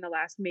 in the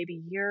last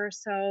maybe year or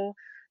so,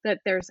 that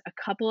there's a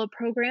couple of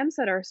programs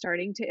that are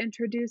starting to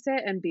introduce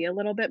it and be a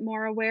little bit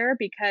more aware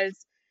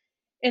because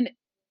and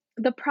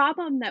the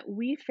problem that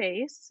we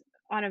face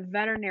on a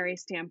veterinary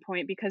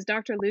standpoint, because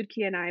Dr.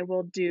 Ludke and I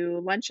will do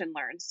lunch and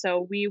learn.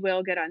 So we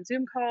will get on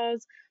Zoom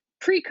calls.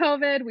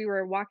 Pre-COVID, we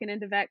were walking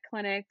into vet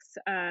clinics,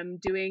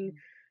 doing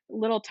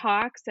little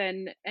talks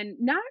and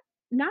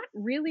not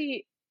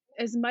really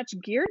as much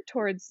geared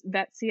towards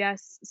vet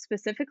CS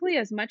specifically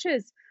as much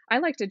as I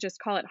like to just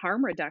call it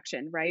harm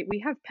reduction, right? We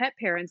have pet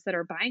parents that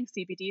are buying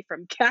CBD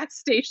from gas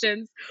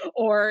stations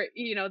or,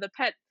 the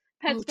pet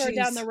Oh, store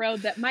down the geez.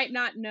 road that might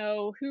not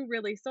know who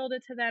really sold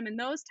it to them and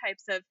those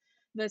types of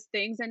those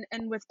things.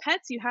 And with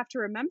pets, you have to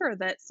remember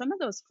that some of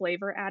those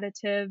flavor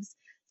additives,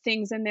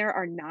 things in there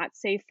are not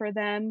safe for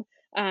them.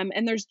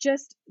 And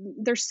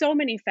there's so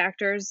many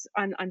factors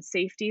on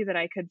safety that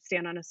I could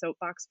stand on a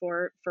soapbox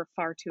for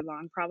far too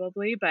long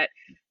probably, but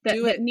that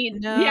Do that it.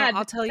 need No, yeah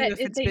I'll tell you that if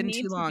it's they been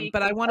need too to long, be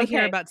but I want to hear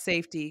okay. about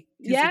safety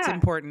because it's Yeah.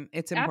 important.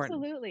 It's important.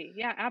 Absolutely.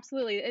 Yeah,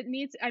 absolutely.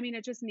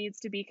 It just needs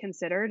to be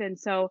considered. And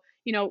so,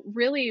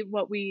 really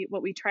what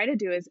we try to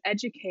do is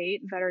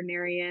educate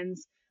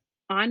veterinarians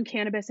on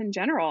cannabis in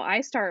general.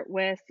 I start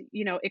with,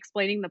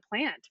 explaining the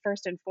plant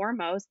first and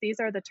foremost. These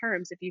are the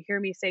terms. If you hear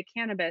me say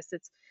cannabis,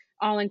 it's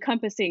all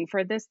encompassing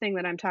for this thing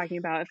that I'm talking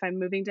about. If I'm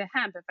moving to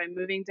hemp, if I'm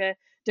moving to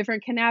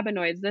different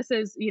cannabinoids, this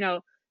is,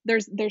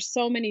 there's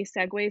so many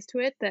segues to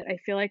it that I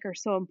feel like are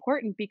so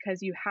important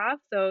because you have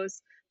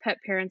those pet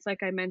parents,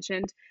 like I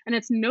mentioned, and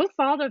it's no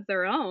fault of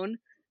their own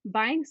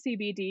buying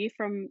CBD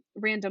from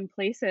random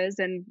places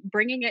and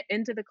bringing it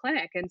into the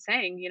clinic and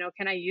saying,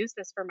 can I use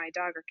this for my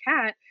dog or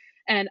cat?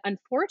 And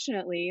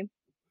unfortunately,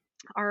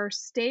 our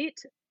state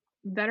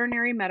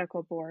veterinary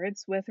medical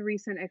boards, with a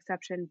recent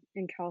exception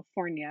in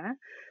California,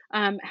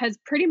 has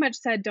pretty much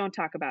said, don't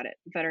talk about it,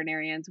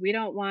 veterinarians. We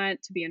don't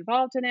want to be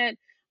involved in it.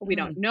 We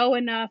don't Mm. know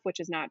enough, which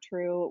is not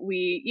true.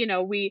 We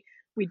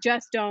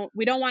just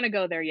we don't want to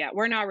go there yet.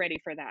 We're not ready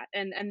for that.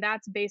 And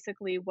that's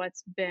basically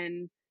what's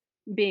been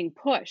being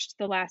pushed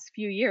the last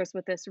few years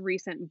with this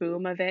recent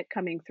boom of it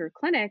coming through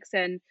clinics.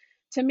 And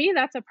to me,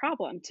 that's a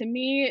problem. To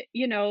me,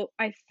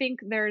 I think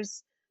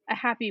there's a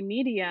happy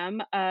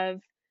medium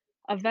of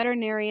a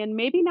veterinarian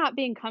maybe not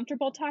being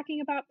comfortable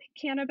talking about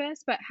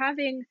cannabis, but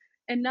having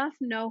enough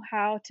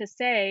know-how to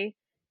say,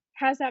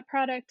 has that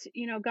product,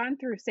 gone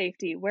through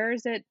safety? Where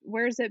is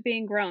it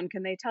being grown?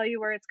 Can they tell you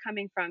where it's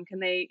coming from? Can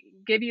they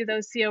give you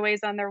those COAs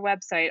on their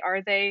website?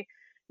 Are they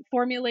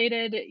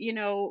formulated,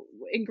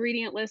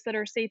 ingredient lists that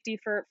are safety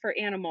for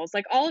animals?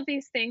 Like all of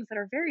these things that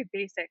are very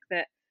basic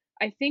that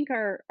I think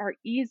are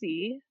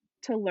easy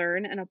to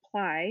learn and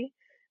apply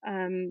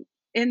um,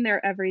 in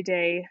their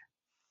everyday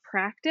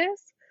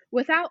practice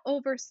without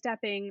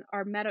overstepping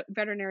our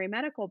veterinary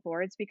medical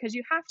boards, because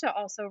you have to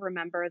also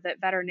remember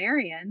that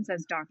veterinarians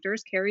as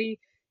doctors carry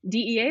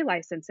DEA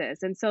licenses.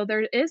 And so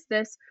there is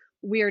this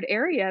weird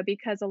area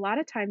because a lot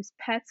of times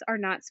pets are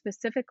not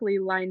specifically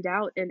lined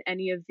out in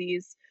any of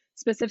these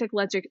specific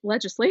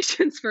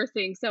legislations for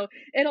things. So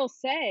it'll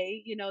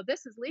say,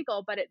 this is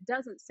legal, but it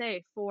doesn't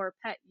say for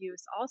pet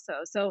use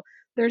also. So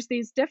there's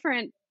these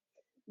different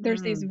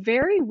there's these Mm.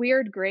 very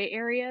weird gray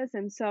areas.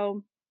 And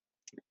so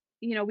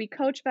we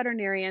coach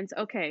veterinarians,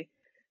 okay,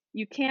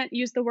 you can't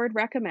use the word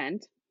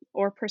recommend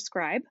or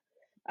prescribe.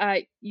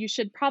 You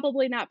should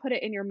probably not put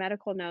it in your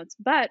medical notes.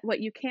 But what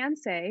you can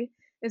say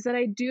is that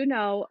I do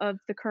know of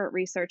the current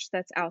research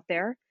that's out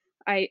there.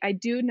 I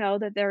do know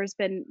that there's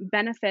been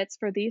benefits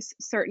for these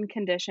certain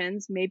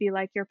conditions, maybe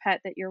like your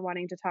pet that you're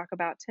wanting to talk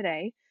about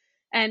today.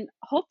 And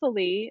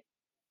hopefully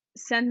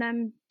send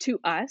them to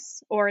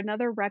us or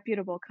another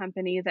reputable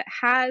company that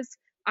has,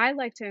 I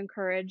like to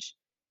encourage,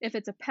 if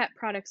it's a pet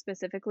product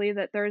specifically,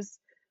 that there's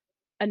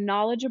a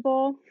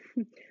knowledgeable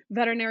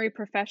veterinary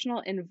professional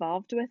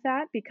involved with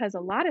that, because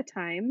a lot of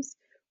times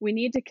we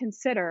need to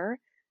consider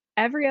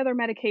every other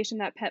medication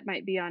that pet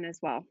might be on as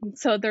well.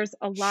 So there's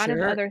a lot of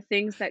Sure. other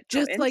things that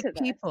go Just like into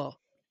this, people.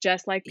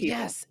 just like people.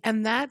 Yes.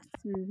 And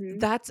Hmm.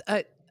 that's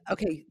a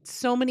okay.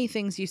 So many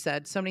things you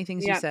said. So many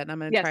things you Yeah. said. And I'm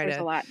going to Yes, there's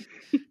a lot.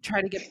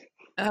 try to get.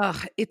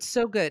 It's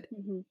so good.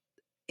 Hmm.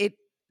 It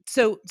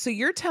so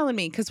you're telling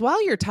me, because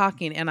while you're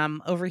talking and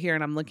I'm over here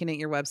and I'm looking at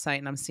your website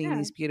and I'm seeing Yeah.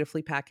 these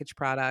beautifully packaged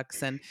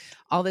products and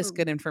all this Mhm.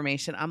 good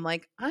information, I'm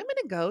like, I'm going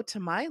to go to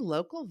my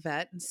local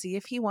vet and see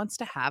if he wants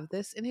to have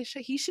this in his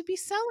he should be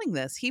selling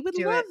this. He would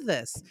Do love it.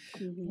 this.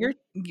 Hmm.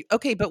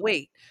 Okay, but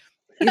wait.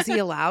 Is he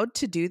allowed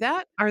to do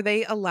that? Are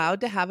they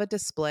allowed to have a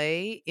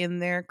display in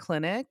their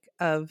clinic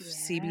of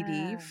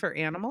CBD Yeah. for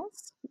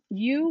animals?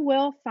 You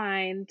will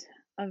find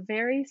a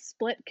very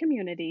split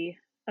community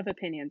of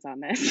opinions on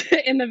this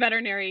in the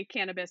veterinary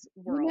cannabis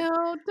world.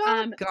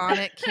 Um, Doggone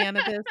it,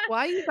 cannabis.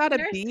 Why you gotta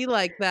there's be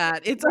like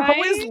that? It's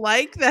always right?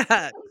 like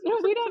that. No,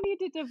 we don't need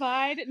to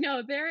divide.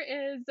 No,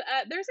 there's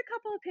a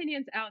couple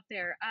opinions out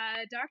there.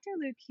 Dr.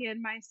 Lukey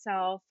and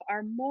myself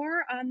are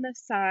more on the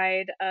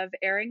side of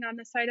erring on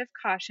the side of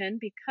caution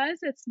because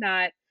it's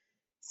not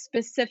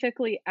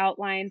specifically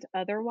outlined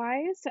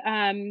otherwise.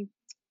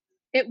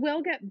 It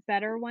will get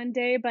better one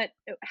day, but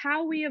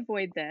how we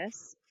avoid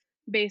this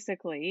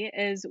basically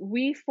is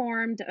we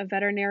formed a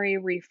veterinary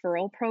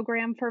referral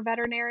program for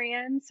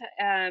veterinarians,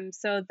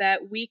 so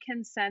that we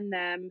can send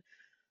them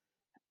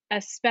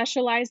a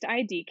specialized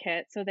ID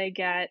kit. So they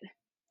get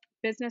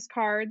business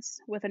cards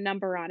with a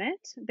number on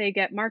it. They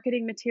get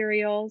marketing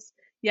materials.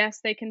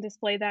 Yes, they can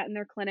display that in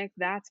their clinic.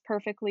 That's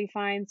perfectly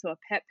fine. So a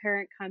pet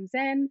parent comes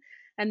in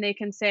and they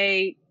can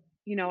say,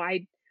 you know,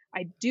 I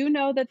do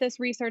know that this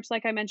research,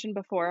 like I mentioned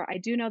before, I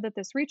do know that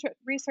this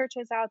research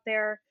is out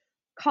there.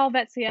 Call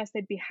VetCS.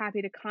 They'd be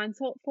happy to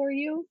consult for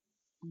you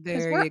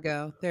because There you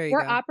go. There you we're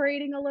go.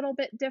 operating a little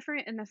bit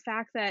different in the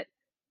fact that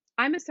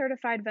I'm a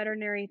certified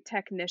veterinary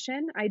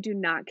technician. I do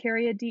not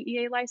carry a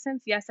DEA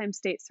license. Yes, I'm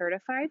state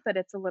certified, but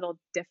it's a little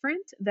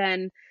different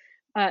than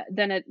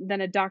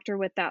a doctor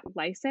with that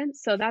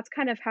license. So that's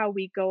kind of how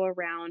we go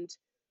around,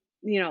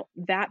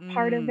 that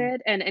part of Mm,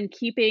 it, and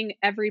keeping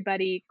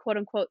everybody quote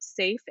unquote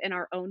safe in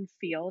our own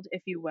field,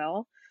 if you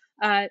will.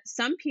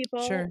 Some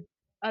people, sure.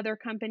 other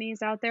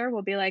companies out there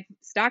will be like,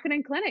 stock it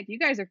in clinic. You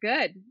guys are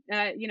good.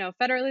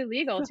 Federally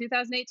legal,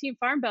 2018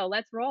 Farm Bill.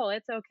 Let's roll.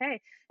 It's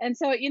okay. And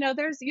so,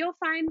 you'll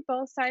find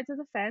both sides of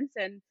the fence.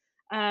 And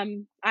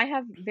I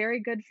have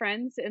very good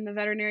friends in the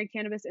veterinary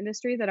cannabis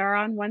industry that are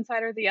on one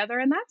side or the other,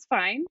 and that's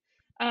fine.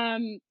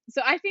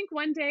 So I think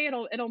one day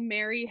it'll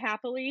marry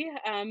happily.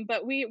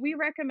 But we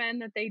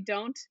recommend that they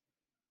don't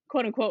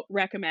quote unquote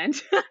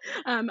recommend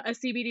a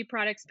CBD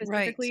product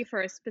Right. specifically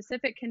for a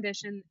specific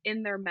condition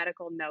in their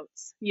medical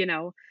notes.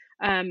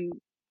 Um,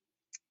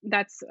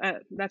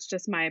 that's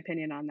just my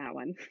opinion on that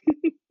one.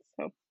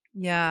 So.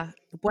 Yeah.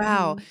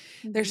 Wow.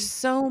 Mhm, There's mhm.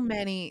 so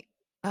many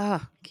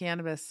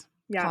cannabis,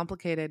 Yeah,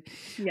 complicated.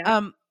 yeah,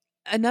 Um,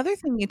 another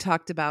thing you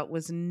talked about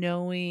was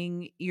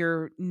knowing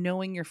your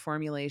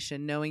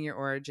formulation, knowing your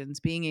origins,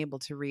 being able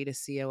to read a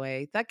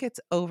COA. That gets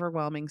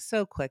overwhelming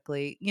so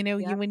quickly.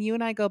 yep. When you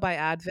and I go buy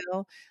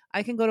Advil,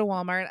 I can go to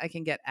Walmart, I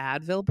can get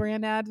Advil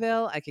brand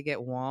Advil, I could get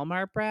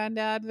Walmart brand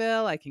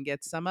Advil, I can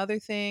get some other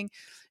thing.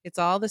 It's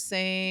all the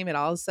same. It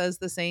all says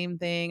the same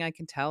thing. I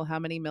can tell how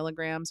many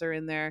milligrams are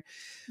in there.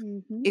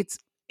 Mhm, It's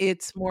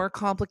it's more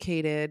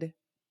complicated.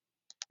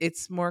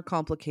 It's more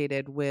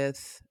complicated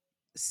with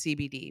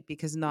CBD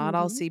because not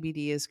all mhm.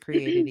 CBD is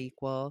created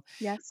equal.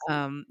 Yes.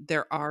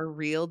 There are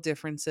real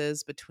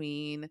differences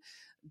between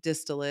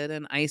distillate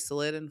and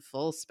isolate and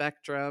full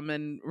spectrum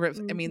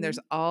I mean, there's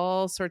Mhm,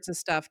 all sorts of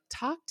stuff.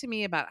 Talk to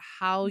me about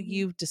how mhm,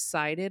 you've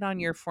decided on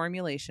your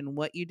formulation,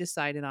 what you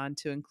decided on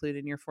to include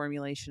in your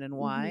formulation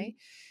mhm,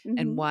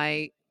 and mhm.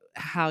 why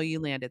how you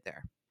landed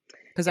there.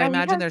 Because I Yeah, we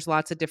imagine have there's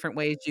lots of different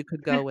ways you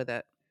could go with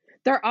it.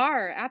 there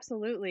are,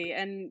 absolutely,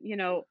 and,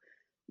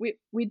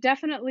 we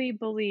definitely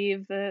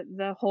believe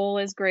the whole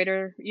is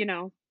greater,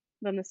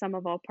 than the sum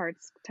of all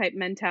parts type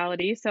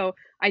mentality, so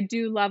I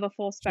do love a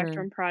full Sure.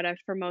 spectrum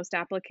product for most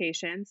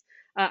applications.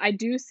 I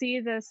do see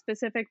the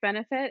specific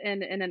benefit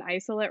in an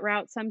isolate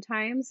route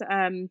sometimes.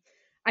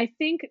 I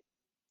think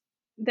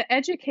the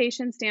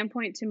education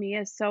standpoint to me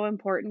is so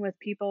important with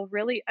people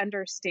really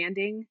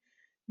understanding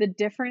the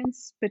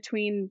difference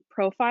between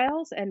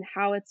profiles and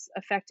how it's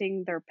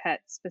affecting their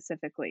pet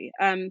specifically.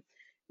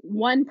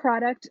 One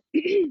product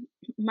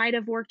might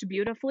have worked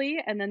beautifully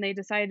and then they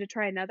decided to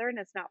try another and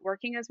it's not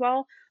working as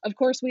well. Of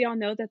course, we all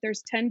know that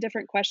there's 10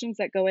 different questions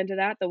that go into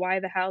that, the why,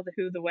 the how, the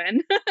who, the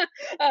when,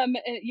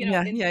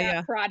 Yeah, in yeah, that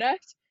yeah.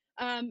 product.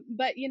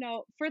 But,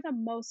 for the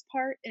most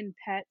part in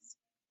pets,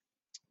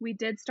 we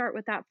did start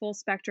with that full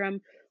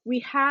spectrum. We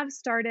have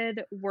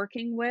started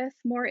working with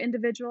more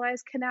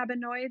individualized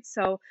cannabinoids.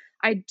 So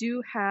I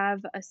do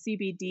have a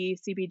CBD,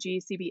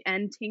 CBG,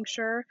 CBN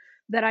tincture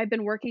that I've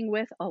been working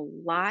with a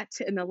lot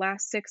in the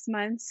last 6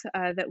 months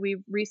that we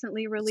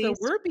recently So released.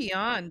 we're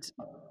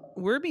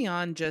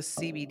beyond just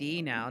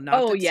CBD now.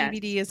 Not Oh, that yes.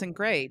 CBD isn't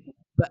great,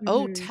 but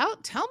Hmm.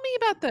 tell me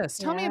about this.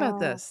 Tell me about Yeah.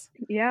 this.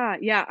 Yeah.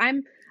 Yeah.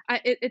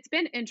 It's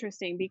been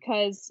interesting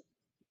because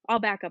I'll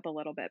back up a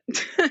little bit.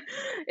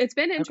 It's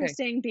been Okay.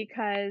 interesting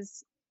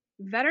because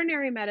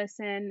veterinary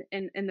medicine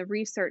and the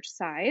research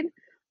side,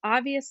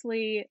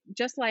 obviously,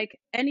 just like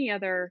any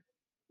other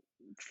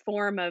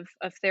form of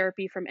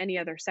therapy from any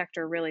other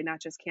sector, really,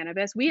 not just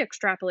cannabis, we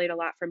extrapolate a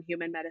lot from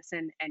human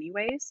medicine,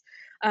 anyways.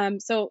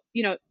 So,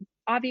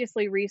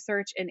 obviously,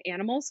 research in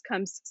animals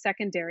comes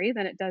secondary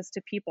than it does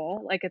to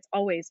people, like it's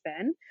always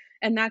been.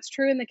 And that's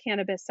true in the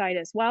cannabis side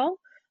as well.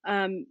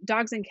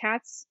 Dogs and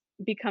cats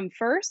become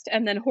first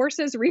and then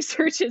horses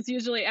research is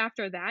usually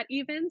after that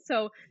even.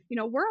 So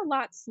we're a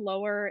lot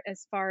slower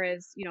as far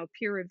as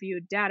peer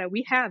reviewed data.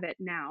 We have it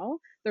now,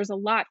 there's a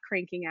lot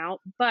cranking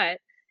out, but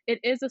it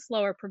is a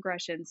slower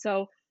progression.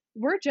 So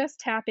we're just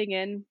tapping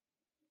in,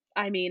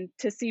 I mean,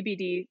 to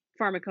CBD,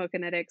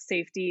 pharmacokinetics,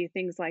 safety,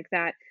 things like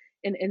that,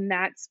 in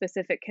that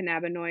specific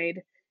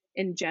cannabinoid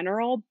in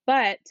general.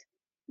 But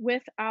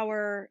with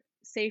our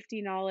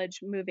safety knowledge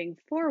moving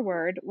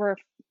forward, we're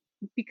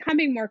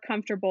becoming more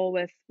comfortable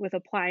with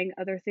applying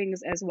other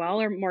things as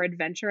well, or more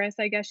adventurous,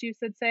 I guess you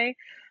should say.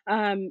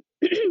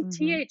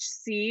 Mhm.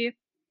 THC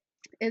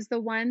is the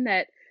one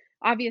that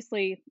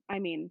obviously, I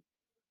mean,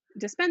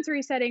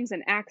 dispensary settings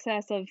and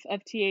access of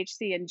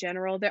THC in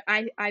general, there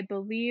I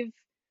believe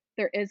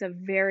there is a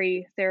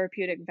very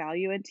therapeutic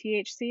value in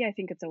THC. I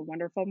think it's a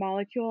wonderful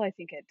molecule. I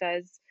think it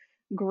does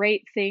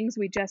great things.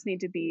 We just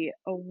need to be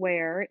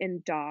aware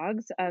in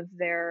dogs of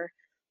their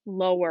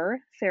lower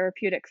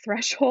therapeutic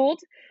threshold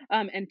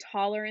and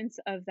tolerance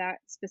of that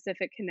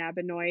specific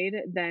cannabinoid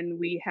than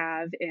we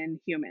have in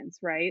humans,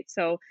 right?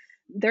 So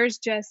there is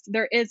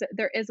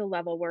a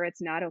level where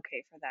it's not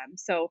okay for them.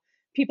 So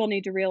people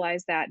need to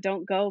realize that.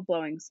 Don't go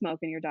blowing smoke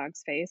in your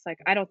dog's face. Like,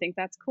 I don't think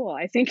that's cool.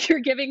 I think you're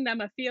giving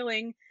them a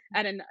feeling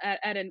at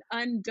an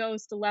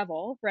undosed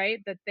level, right,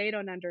 that they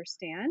don't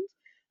understand.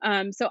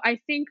 So I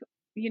think,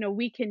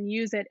 we can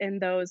use it in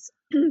those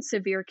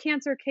severe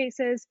cancer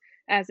cases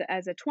as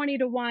a 20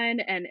 to 1,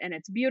 and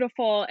it's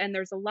beautiful, and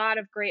there's a lot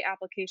of great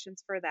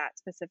applications for that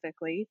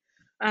specifically.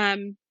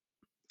 Um,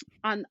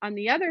 on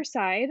the other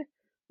side,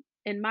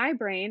 in my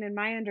brain and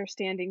my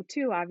understanding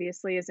too,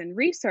 obviously, is in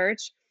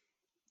research,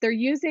 they're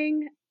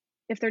using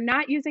if they're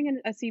not using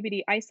a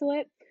CBD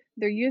isolate,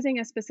 they're using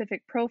a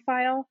specific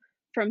profile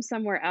from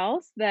somewhere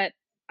else that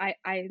I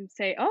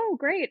say, "Oh,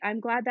 great. I'm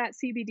glad that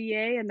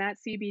CBDA and that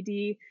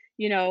CBD,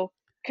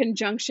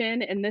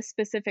 conjunction in this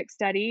specific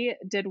study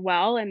did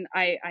well." And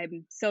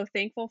I'm so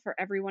thankful for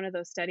every one of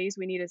those studies.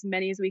 We need as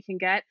many as we can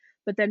get.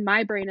 But then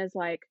my brain is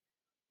like,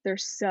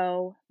 there's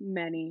so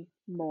many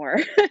more.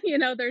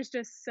 There's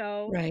just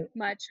so Right.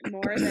 much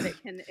more that it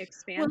can Well,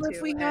 expand if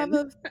to, we have and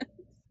a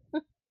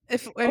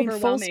if I mean,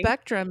 full overwhelming.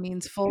 spectrum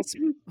means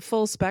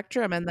full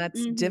spectrum, and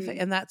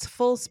Mhm. that's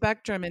full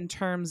spectrum in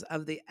terms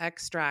of the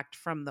extract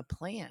from the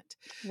plant.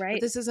 But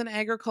Right. this is an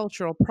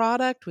agricultural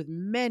product with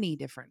many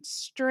different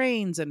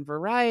strains and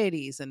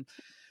varieties and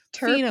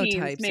Terpenes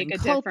phenotypes make and a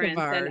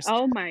difference, and cultivars.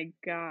 oh my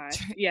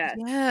gosh, yes.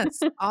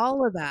 Yes,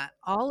 all of that.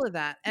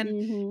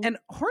 Mhm. And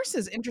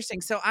horses,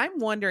 interesting. So I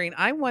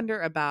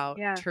wonder about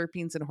Yeah.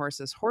 terpenes in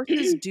horses.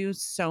 Horses do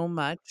so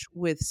much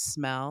with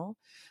smell,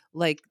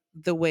 like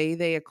the way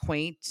they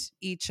acquaint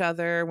each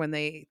other when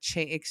they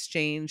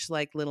exchange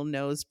like little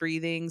nose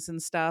breathings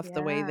and stuff,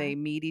 the way Yeah, they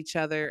meet each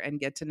other and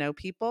get to know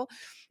people.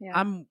 yeah.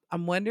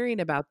 I'm wondering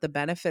about the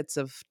benefits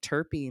of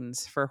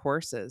terpenes for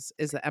horses.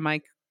 Am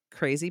I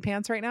crazy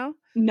pants right now?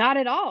 Not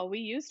at all. We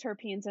use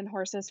terpenes in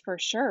horses for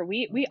sure.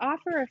 We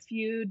offer a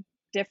few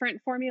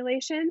different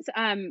formulations.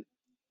 A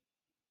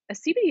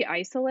CBD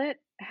isolate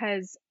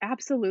has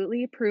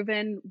absolutely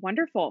proven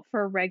wonderful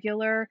for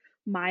regular,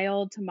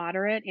 mild to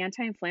moderate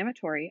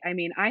anti-inflammatory. I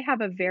mean, I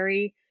have a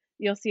very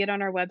you'll see it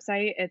on our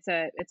website. It's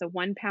a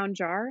 1 pound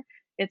jar.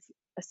 It's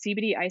a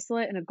CBD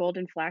isolate and a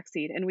golden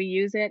flaxseed, and we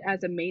use it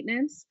as a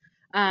maintenance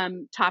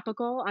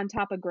topical on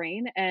top of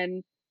grain,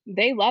 and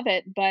they love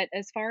it. But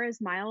as far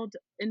as mild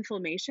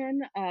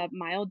inflammation,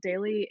 mild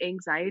daily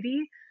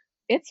anxiety,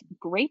 it's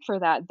great for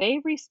that. They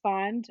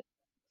respond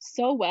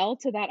so well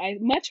to that. I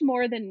much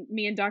more than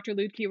me and Dr.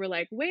 Ludke were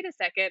like, wait a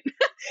second,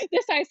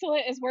 this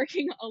isolate is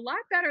working a lot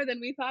better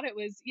than we thought it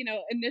was,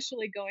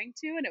 initially going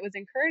to, and it was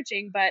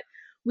encouraging. But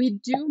we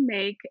do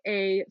make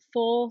a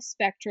full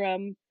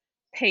spectrum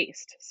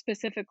paste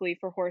specifically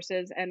for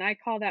horses, and I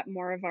call that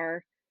more of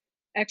our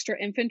extra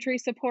infantry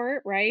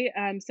support, right?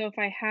 So if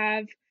I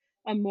have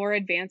a more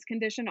advanced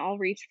condition, I'll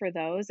reach for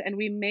those. And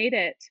we made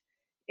it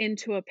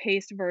into a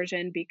paste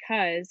version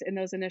because in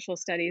those initial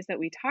studies that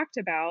we talked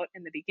about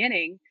in the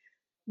beginning,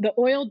 the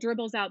oil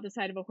dribbles out the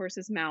side of a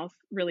horse's mouth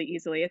really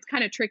easily. It's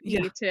kind of Yeah.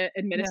 tricky to Yeah.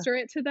 administer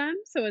it to them,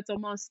 so it's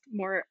almost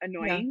more Yeah.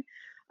 annoying.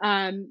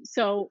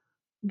 So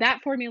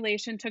that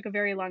formulation took a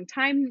very long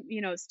time,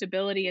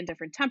 stability in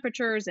different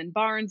temperatures and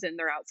barns, and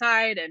they're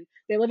outside and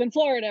they live in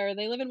Florida or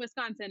they live in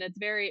Wisconsin.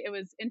 It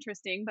was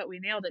interesting, but we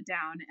nailed it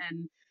down,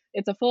 and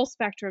it's a full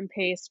spectrum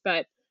paste,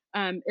 but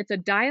it's a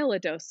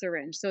dial-a-dose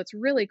syringe. So it's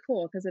really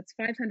cool because it's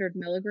 500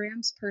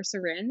 milligrams per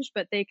syringe,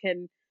 but they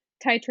can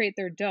titrate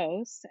their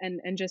dose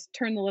and just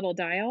turn the little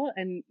dial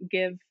and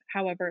give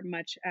however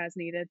much as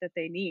needed that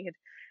they need.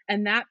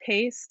 And that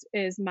paste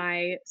is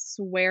my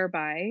swear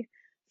by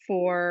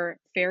for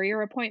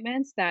farrier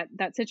appointments. That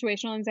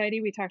situational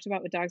anxiety we talked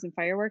about with dogs and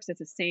fireworks, it's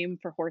the same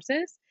for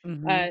horses.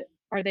 Mhm. Uh,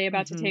 are they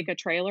about to take Mhm. a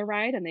trailer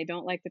ride and they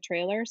don't like the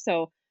trailer?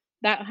 So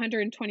that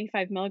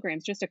 125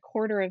 milligrams, just a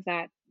quarter of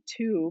that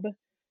tube,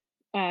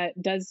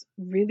 does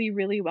really,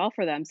 really well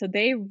for them. So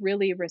they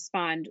really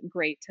respond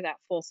great to that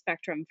full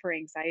spectrum for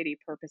anxiety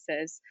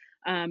purposes.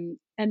 And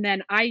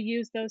then I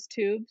use those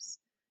tubes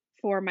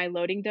for my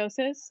loading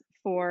doses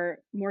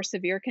for more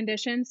severe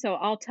conditions. So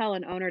I'll tell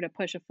an owner to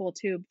push a full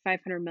tube,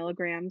 500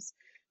 milligrams,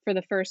 for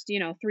the first,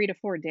 3 to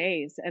 4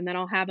 days. And then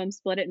I'll have them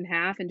split it in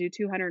half and do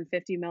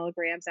 250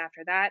 milligrams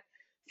after that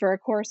for a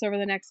course over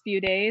the next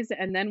few days.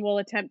 And then we'll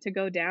attempt to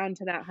go down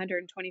to that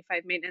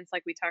 125 maintenance,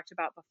 like we talked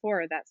about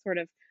before, that sort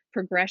of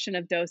progression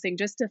of dosing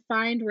just to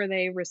find where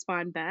they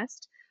respond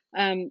best.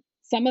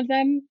 Some of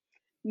them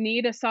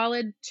need a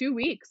solid 2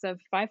 weeks of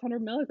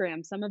 500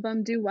 milligrams. Some of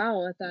them do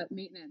well at that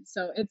maintenance.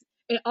 So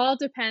it all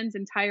depends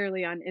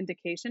entirely on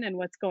indication and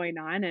what's going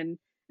on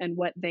and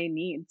what they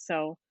need.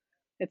 So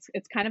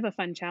it's kind of a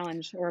fun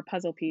challenge or a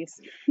puzzle piece.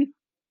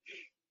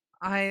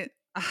 I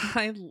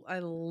I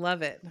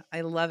love it.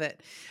 I love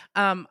it.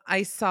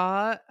 I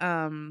saw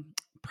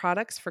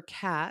products for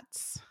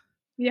cats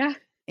Yeah.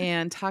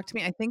 and talk to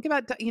me. I think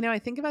about I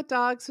think about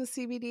dogs with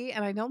CBD,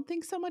 and I don't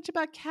think so much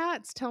about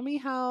cats. Tell me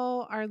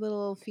how our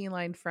little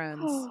feline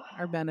friends Oh,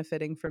 are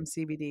benefiting from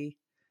CBD.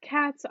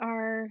 cats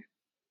are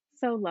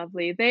so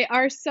lovely. They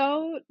are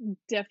so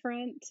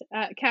different.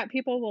 Cat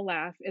people will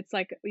laugh. It's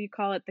like we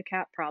call it the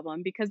cat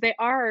problem because they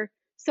are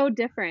so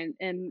different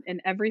in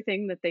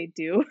everything that they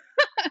do.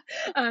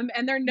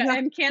 And they're no, Yeah,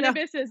 and yeah.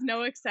 cannabis is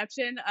no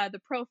exception. The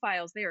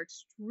profiles, they are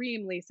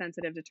extremely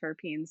sensitive to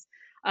terpenes.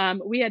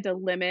 We had to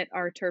limit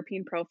our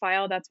terpene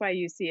profile. That's why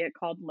you see it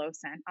called low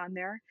scent on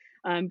there,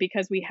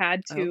 because we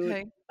had to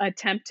Okay.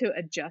 attempt to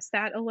adjust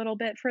that a little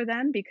bit for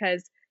them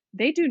because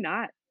they do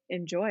not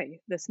enjoy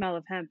the smell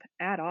of hemp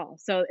at all.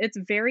 So it's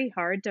very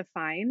hard to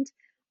find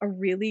a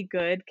really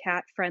good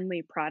cat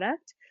friendly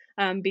product,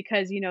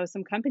 because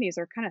some companies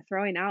are kind of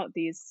throwing out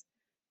these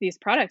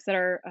products that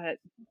are,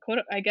 quote,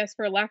 I guess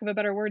for lack of a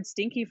better word,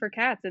 stinky for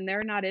cats, and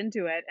they're not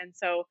into it. And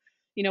so,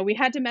 we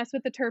had to mess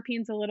with the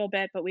terpenes a little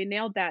bit, but we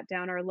nailed that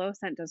down. Our low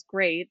scent does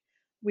great.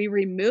 We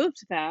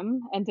removed them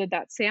and did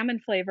that salmon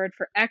flavored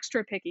for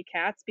extra picky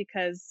cats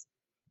because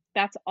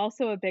that's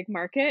also a big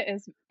market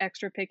is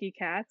extra picky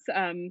cats.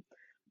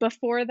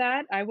 Before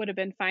that, I would have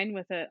been fine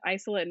with a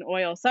isolate and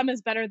oil. Some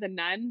is better than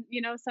none,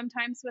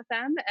 sometimes with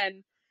them.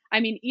 And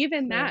I mean,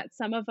 even Sure. that,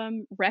 some of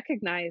them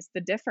recognize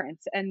the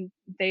difference and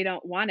they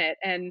don't want it.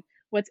 And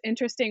what's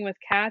interesting with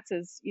cats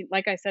is,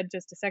 like I said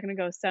just a second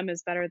ago, some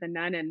is better than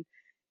none. And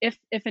if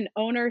an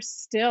owner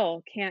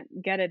still can't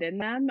get it in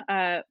them,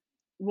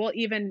 we'll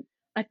even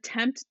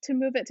attempt to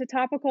move it to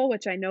topical,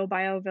 which I know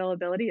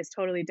bioavailability is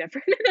totally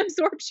different and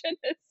absorption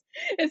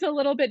is a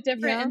little bit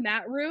different Yeah. in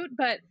that route,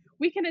 but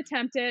we can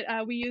attempt it.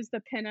 We use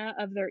the pinna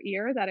of their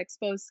ear, that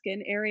exposed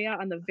skin area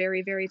on the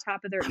very, very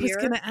top of their I was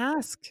ear. gonna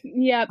ask.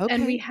 Yep,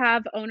 and we Okay.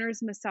 have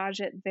owners massage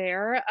it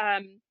there.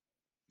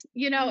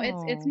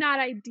 It's Oh. not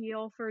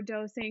ideal for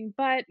dosing,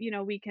 but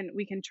we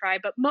can try.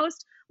 But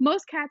most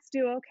cats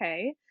do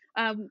okay.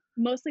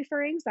 Mostly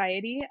for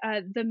anxiety.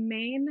 The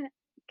main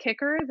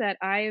kicker that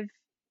I've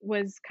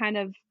was kind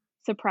of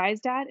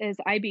surprised at is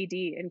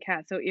IBD in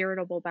cats, so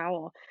irritable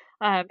bowel.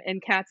 In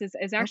cats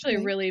is actually a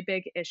Okay. really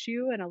big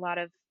issue, and a lot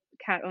of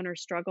cat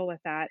owners struggle with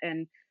that.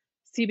 And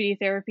CBD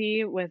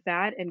therapy with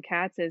that in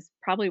cats is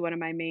probably one of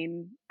my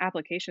main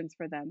applications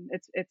for them.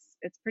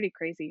 It's pretty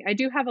crazy. I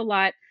do have a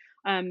lot,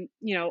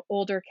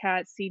 older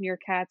cats, senior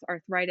cats,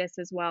 arthritis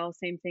as well,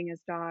 same thing as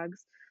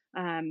dogs,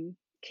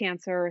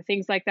 cancer,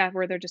 things like that,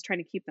 where they're just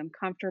trying to keep them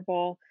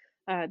comfortable,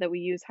 that we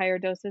use higher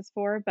doses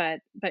for. But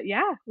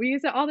yeah, we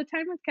use it all the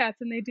time with cats,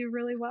 and they do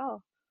really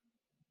well.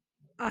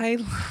 I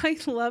I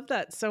love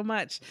that so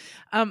much.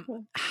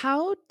 Cool.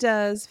 How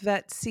does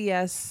Vet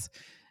CS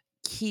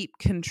keep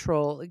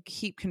control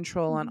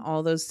on Mhm.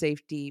 all those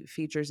safety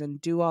features and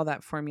do all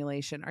that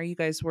formulation? Are you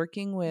guys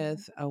working Yeah.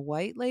 with a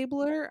white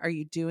labeler? Are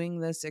you doing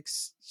this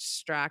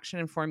extraction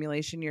and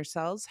formulation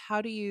yourselves?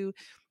 How do you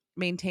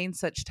maintain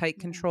such tight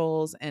Yeah.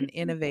 controls and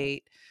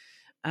innovate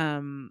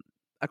um,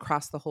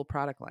 across the whole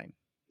product line?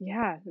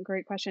 Yeah,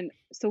 great question.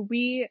 So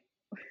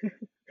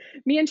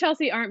me and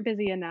Chelsea aren't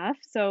busy enough,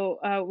 so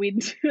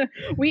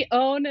we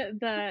own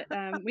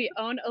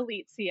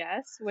Elite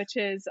CS, which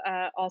is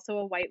also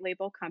a white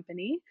label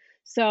company.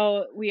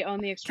 So we own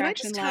the Can I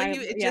extraction just tell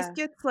you, line. it Yeah, just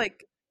gets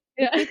like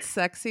it yeah, gets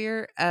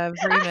sexier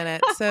every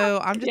minute. So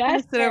I'm just yes,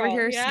 gonna sit over girl,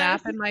 here yes.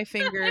 snapping my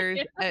fingers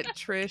at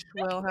Trish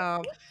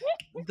Wilhelm,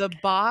 the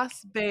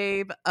boss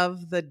babe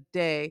of the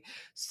day.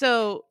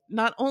 So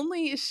not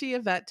only is she a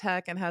vet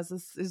tech and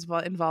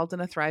involved in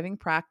a thriving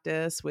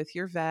practice with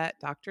your vet,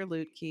 Dr.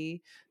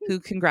 Lutke, who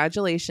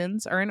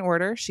congratulations are in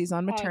order. She's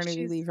on Oh,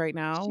 maternity leave right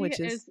now, she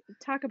which is is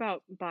talk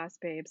about boss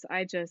babes.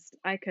 I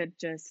could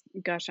just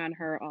gush on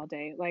her all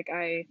day. Like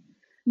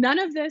none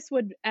of this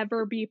would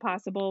ever be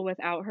possible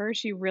without her.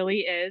 She really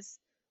is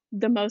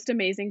the most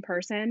amazing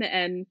person.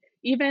 And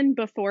even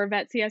before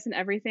VetCS and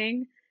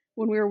everything,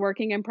 when we were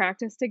working in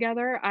practice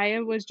together, I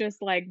was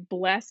just like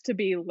blessed to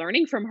be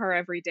learning from her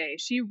every day.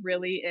 She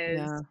really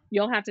yeah, is.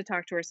 You'll have to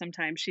talk to her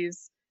sometime.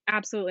 She's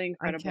absolutely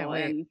I can't incredible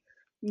wait.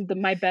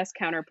 and my best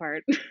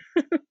counterpart.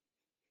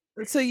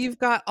 So you've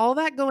got all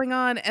that going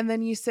on, and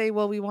then you say,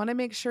 "Well, we want to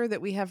make sure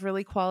that we have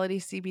really quality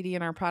CBD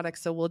in our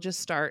products, so we'll just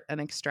start an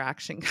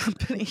extraction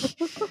company."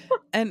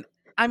 And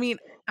I mean,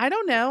 I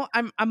don't know.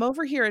 I'm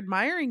over here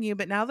admiring you,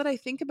 but now that I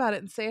think about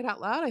it and say it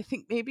out loud, I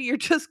think maybe you're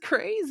just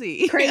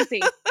crazy. Crazy.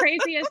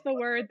 Crazy is the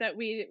word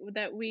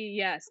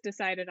yes,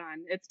 decided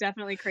on. It's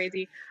definitely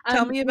crazy.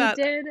 Tell me We about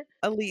did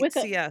Elite with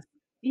a CS.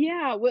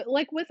 yeah, with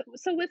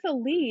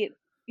Elite,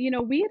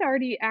 we had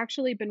already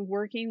actually been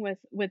working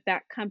with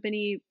that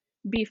company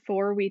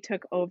before we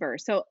took over.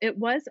 So it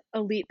was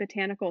Elite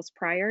Botanicals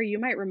prior. You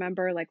might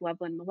remember like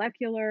Loveland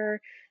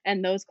Molecular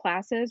and those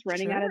classes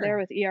running out of there Sure.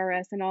 with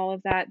ERS and all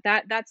of that.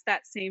 That's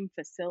that same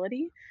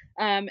facility.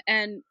 And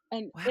it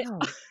Wow.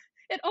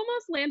 it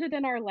almost landed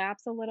in our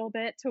laps a little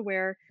bit to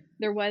where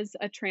there was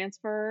a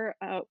transfer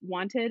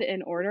wanted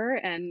in order,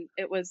 and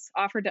it was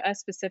offered to us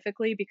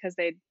specifically because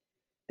they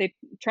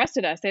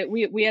trusted us.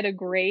 We had a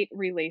great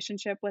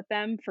relationship with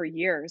them for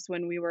years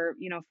when we were,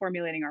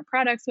 formulating our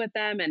products with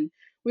them, and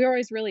we were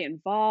always really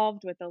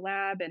involved with the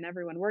lab and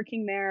everyone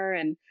working there.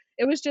 And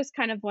it was just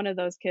kind of one of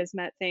those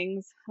kismet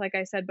things, like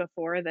I said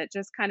before, that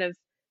just kind of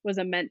was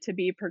a meant to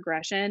be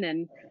progression.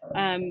 And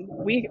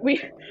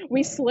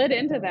we slid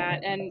into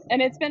that, and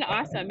it's been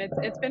awesome.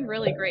 It's been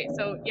really great.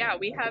 So yeah,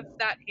 we have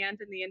that hand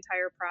in the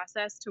entire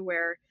process to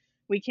where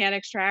we can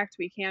extract,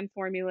 we can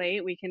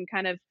formulate, we can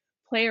kind of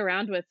play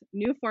around with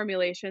new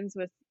formulations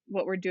with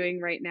what we're doing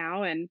right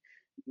now, and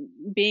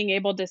being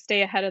able to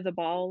stay ahead of the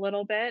ball a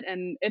little bit.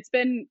 And it's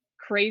been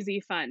crazy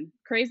fun.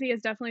 Crazy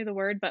is definitely the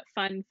word, but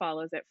fun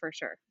follows it for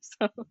sure.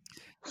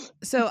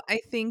 So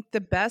I think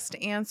the best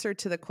answer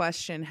to the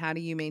question, how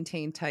do you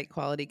maintain tight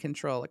quality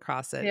control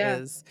across it, Yeah,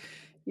 is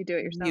you do it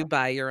you yourself.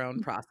 buy your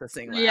own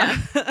processing lab.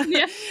 Yeah.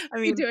 Yeah, I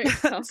you mean, do it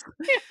yourself. that's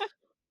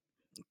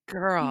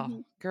girl,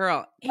 Mhm.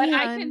 girl. But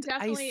I can And I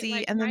definitely, see,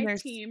 like, and then my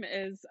there's, team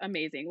is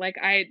amazing. Like,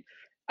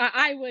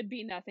 I would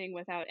be nothing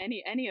without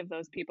any of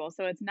those people.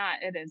 So it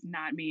is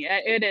not me.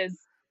 It is,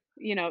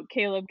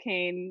 Caleb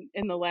Kane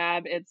in the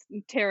lab. It's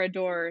Tara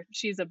Dorr.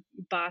 She's a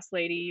boss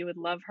lady. You would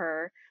love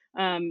her.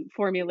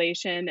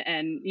 Formulation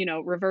and,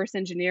 reverse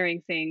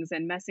engineering things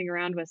and messing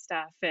around with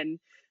stuff. And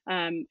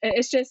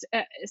it's just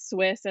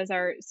Swiss as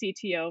our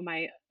CTO,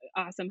 my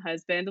awesome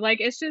husband. Like,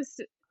 it's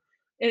just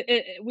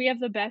we have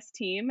the best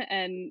team,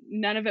 and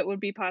none of it would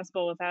be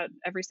possible without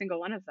every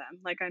single one of them.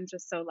 Like, I'm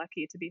just so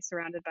lucky to be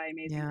surrounded by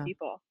amazing yeah.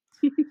 people.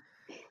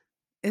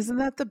 Isn't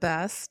that the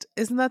best?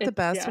 Isn't that the It's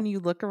best yeah. when you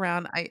look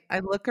around? I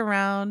look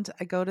around,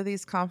 I go to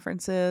these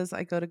conferences,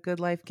 I go to Good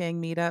Life Gang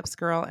meetups,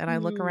 girl, and I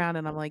look Mhm. around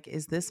and I'm like,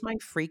 is this my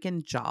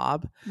freaking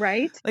job?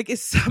 Right? Like,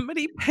 is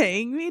somebody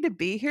paying me to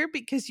be here?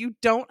 Because you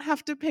don't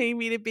have to pay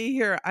me to be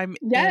here. I'm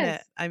in it.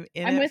 Yes. I'm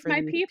in I'm it with for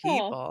my these people.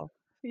 people.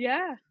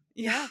 Yeah.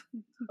 Yeah,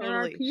 Yeah. There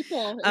are totally.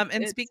 people. And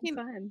It's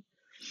fun.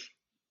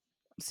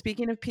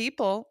 speaking of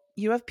people,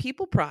 you have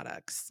people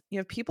products. You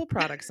have people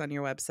products on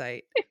your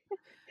website,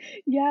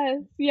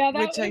 Yes. Yeah, that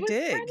which it I was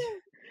kind dig. of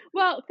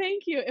well,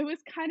 thank you. It was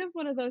kind of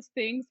one of those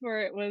things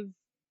where it was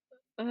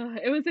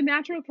a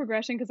natural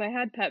progression because I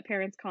had pet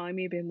parents calling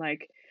me being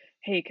like,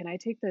 "Hey, can I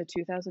take the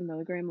 2,000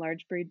 milligram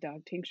large breed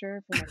dog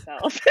tincture for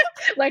myself?"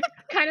 Like,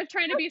 kind of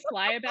trying to be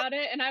sly about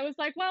it. And I was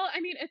like, "Well, I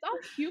mean, it's all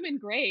human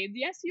grade.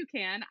 Yes, you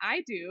can.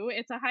 I do.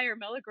 It's a higher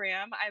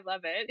milligram. I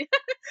love it."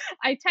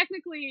 I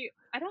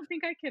don't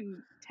think I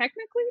can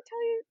technically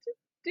tell you to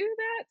do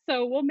that.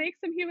 So we'll make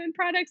some human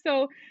products.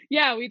 So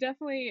yeah, we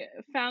definitely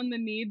found the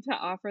need to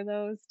offer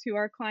those to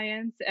our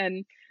clients,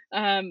 and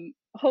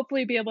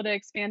hopefully be able to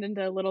expand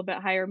into a little bit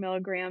higher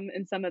milligram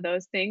in some of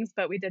those things.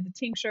 But we did the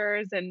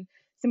tinctures and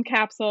some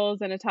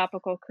capsules and a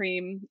topical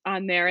cream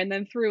on there. And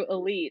then through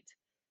Elite,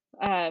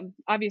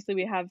 obviously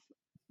we have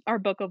our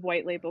book of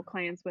white label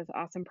clients with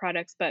awesome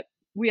products, but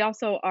we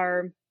also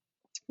are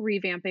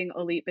revamping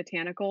Elite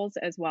Botanicals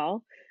as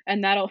well.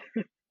 And that'll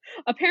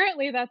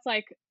apparently that's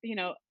like,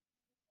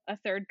 a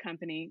third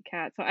company,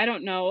 Cat. So I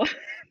don't know.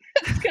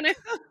 It's gonna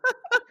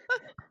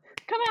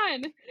come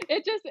on.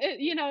 It just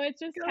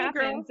Go, happens.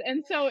 girl.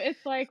 And so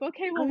it's like,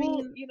 okay, I well,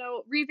 we'll, mean,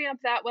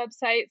 revamp that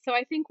website. So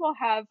I think we'll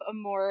have a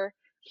more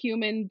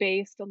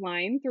human-based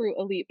line through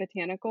Elite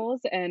Botanicals,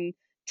 and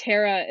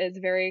Tara is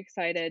very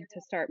excited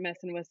to start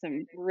messing with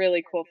some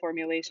really cool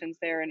formulations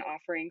there and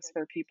offerings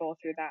for people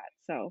through that.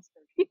 So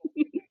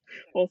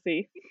we'll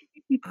see.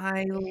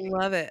 I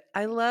love it.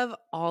 I love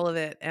all of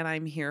it, and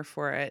I'm here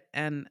for it.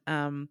 And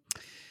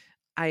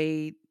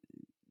I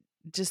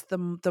just the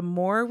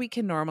more we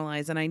can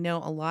normalize, and I know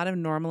a lot of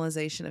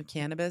normalization of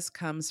cannabis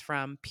comes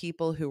from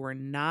people who were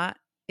not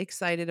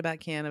excited about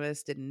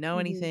cannabis, didn't know Hmm.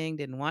 anything,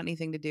 didn't want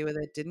anything to do with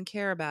it, didn't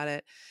care about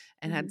it,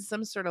 and had Hmm.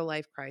 some sort of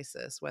life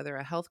crisis, whether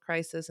a health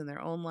crisis in their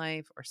own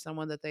life or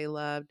someone that they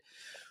loved,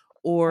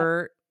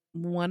 or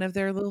one of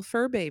their little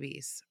fur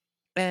babies.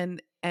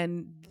 And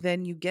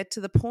then you get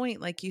to the point,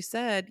 like you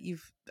said,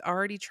 you've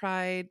already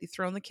tried, you've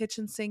thrown the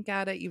kitchen sink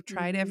at it, you've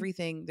tried Hmm.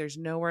 everything, there's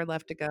nowhere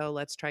left to go,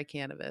 let's try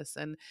cannabis.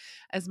 And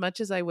as much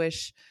as I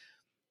wish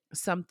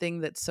something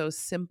that's so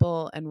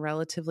simple and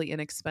relatively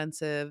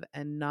inexpensive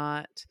and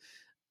not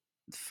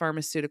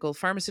pharmaceutical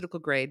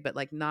grade, but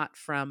like not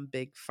from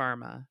big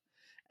pharma,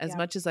 as Yep.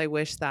 much as I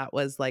wish that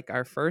was like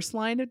our first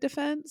line of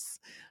defense,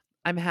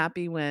 I'm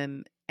happy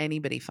when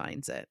anybody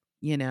finds it,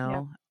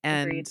 Yep.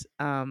 and Agreed.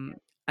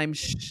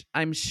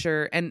 I'm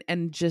sure, and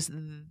just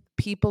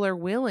people are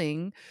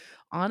willing,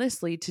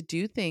 honestly, to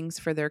do things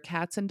for their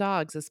cats and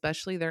dogs,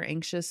 especially their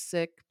anxious,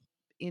 sick,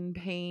 in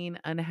pain,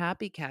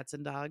 unhappy cats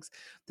and dogs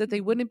that they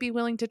Hmm. wouldn't be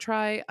willing to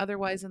try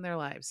otherwise in their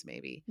lives,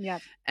 maybe.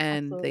 Yep.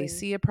 And they Absolutely.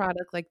 see a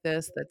product like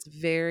this that's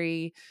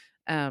very,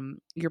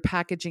 your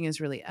packaging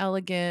is really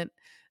elegant.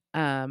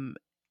 Um,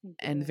 Thank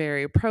and you.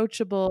 very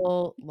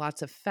approachable,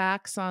 lots of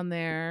facts on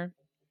there,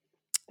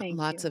 Thank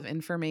lots of you.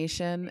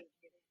 information.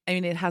 I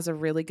mean, it has a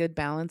really good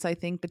balance, I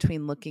think,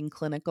 between looking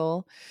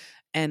clinical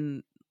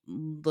and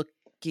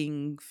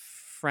looking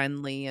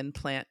friendly and Oh,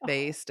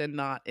 plant-based and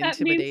not that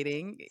means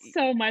intimidating.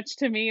 so much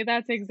to me.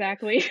 That's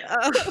exactly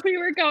Uh, what we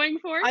were going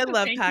for, I so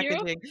love thank you.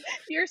 packaging.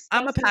 You're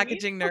I'm so a sweet.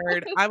 packaging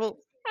nerd. I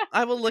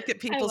will look at I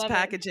people's love it.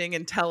 packaging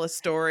and tell a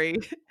story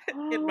in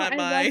Oh, my I love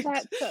mind.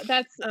 that. So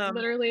that's Um,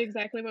 literally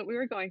exactly what we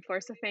were going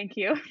for, so thank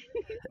you.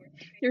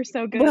 You're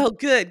so good. well,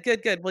 good,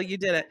 good, good. Well, you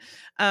did it.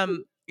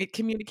 It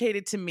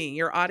communicated to me.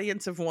 Your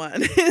audience of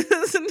one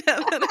is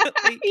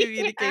definitely Yeah,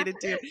 communicated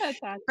to. that's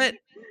awesome. But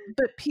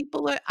but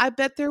people are, I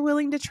bet they're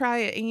willing to try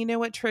it. And you know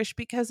what, Trish,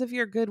 because of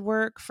your good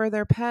work for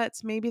their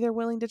pets, maybe they're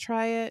willing to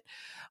try it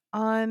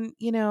on,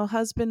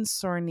 husband's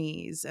sore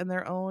knees and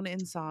their own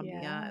insomnia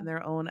Yeah, and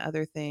their own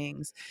other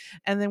things.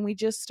 And then we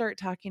just start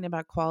talking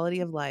about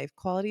quality of life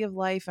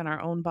in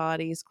our own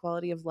bodies,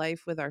 quality of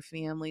life with our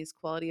families,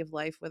 quality of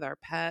life with our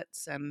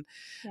pets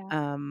yeah,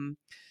 um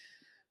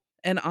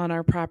and on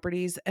our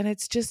properties. And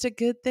it's just a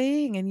good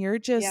thing. And yeah.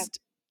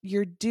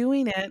 you're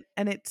doing it.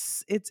 And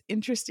it's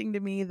interesting to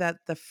me that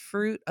the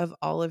fruit of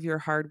all of your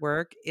hard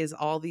work is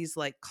all these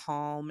like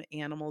calm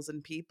animals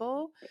and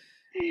people,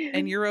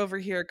 and you're over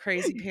here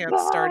crazy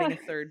pants starting Ah,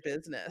 a third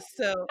business.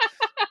 So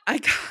I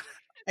got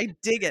I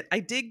dig it. I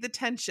dig the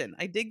tension.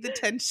 I dig the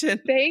tension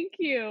thank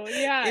you.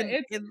 Yeah,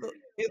 in the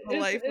it's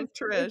life of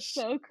it's it's Trish.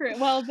 so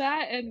well,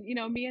 that and,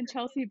 me and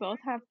Chelsea both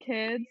have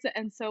kids,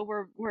 and so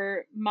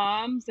we're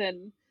moms,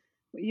 and,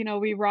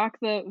 we rock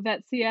the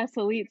Vet CS,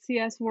 Elite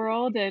CS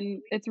world, and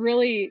it's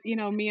really,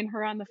 me and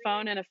her on the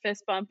phone and a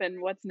fist bump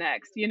and what's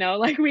next,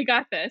 like, "We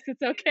got this.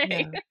 It's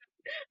okay. Yeah.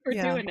 We're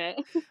Yeah. doing it."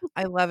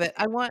 I love it.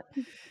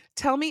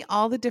 Tell me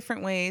all the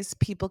different ways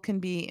people can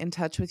be in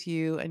touch with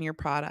you and your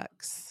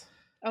products.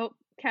 Oh,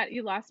 Kat,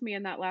 you lost me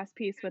in that last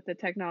piece with the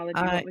technology.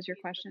 Uh, What was your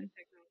question?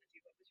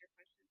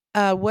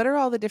 what are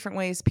all the different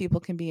ways people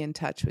can be in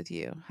touch with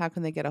you? How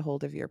can they get a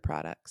hold of your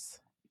products?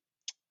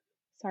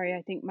 Sorry,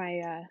 I think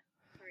my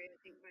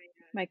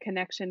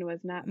connection was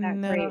not that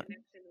No, great.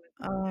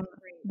 um,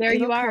 There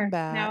it'll you come are. Now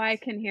back. I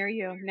can hear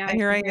you. Now I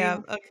Here can I hear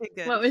am. you. Okay,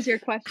 good. What was your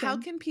How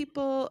question? can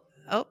people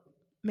Oh,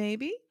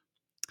 maybe?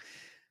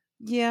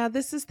 Yeah,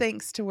 this is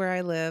thanks to where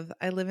I live.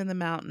 I live in the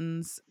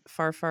mountains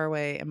far, far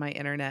away, and my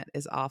internet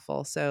is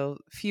awful. So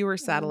fewer Oh,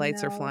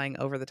 satellites are no. flying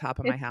over the top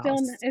of my house,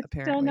 It's still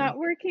apparently. not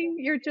working.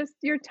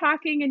 You're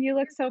talking and you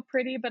look so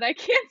pretty, but I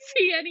can't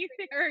see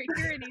anything or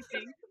hear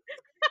anything.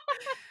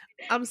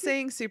 I'm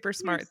saying super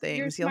smart You're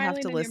things. You'll have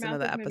to smiling and your listen to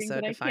mouth the is moving, but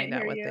episode to I can't find out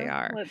hear what they you.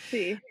 are. Let's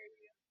see.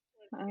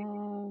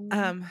 Um,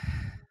 Um,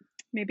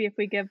 maybe if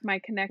we give my we're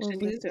connection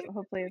just to, losing.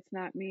 hopefully it's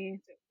not me.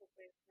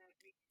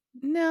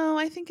 No,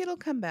 I think it'll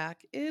come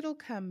back. It'll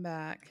come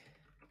back.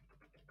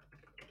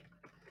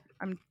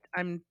 I'm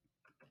I'm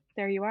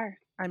There you are.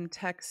 I'm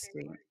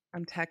texting.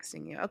 I'm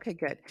texting you. Okay,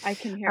 good. I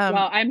can hear, Um,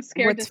 well, I'm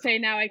scared to what's say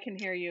now I can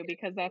hear you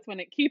because that's when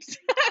it keeps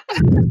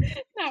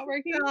not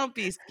working. Don't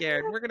be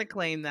scared. We're gonna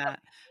claim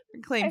that. We're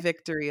gonna claim Okay.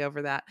 victory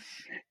over that.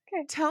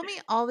 Okay. Tell me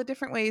all the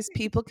different ways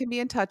people can be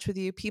in touch with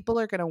you. People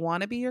are gonna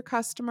want to be your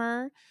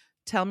customer.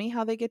 Tell me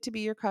how they get to be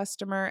your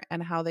customer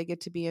and how they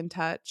get to be in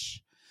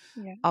touch.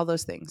 Yeah. All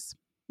those things.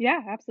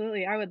 Yeah,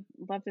 absolutely. I would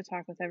love to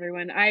talk with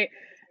everyone. I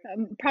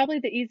probably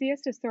the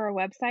easiest is through our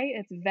website.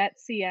 It's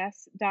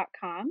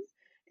vetcs.com.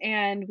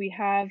 And we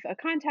have a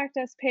contact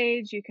us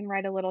page. You can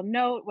write a little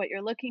note what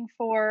you're looking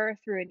for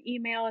through an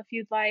email if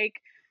you'd like.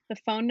 The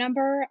phone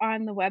number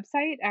on the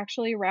website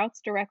actually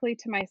routes directly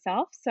to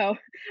myself. So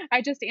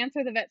I just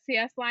answer the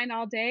VetCS line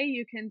all day.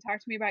 You can talk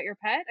to me about your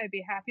pet. I'd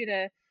be happy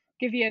to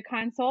give you a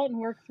consult and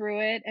work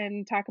through it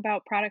and talk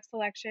about product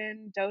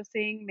selection,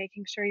 dosing,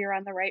 making sure you're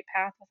on the right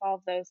path with all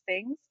of those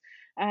things.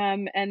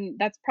 And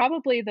that's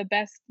probably the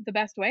best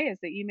way is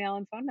the email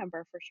and phone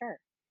number for sure.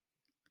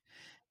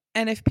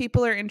 And if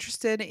people are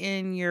interested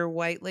in your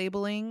white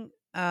labeling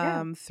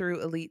Yeah.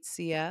 through Elite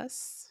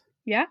CS.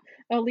 Yeah.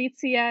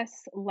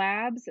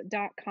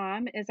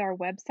 EliteCSLabs.com is our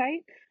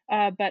website,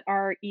 but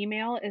our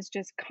email is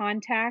just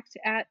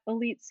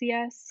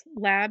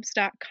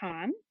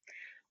contact@EliteCSLabs.com.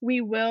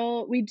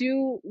 We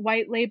do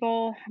white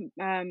label,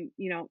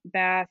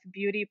 bath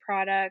beauty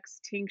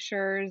products,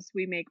 tinctures,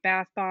 we make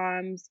bath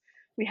bombs.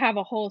 We have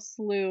a whole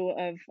slew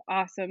of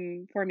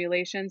awesome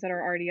formulations that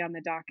are already on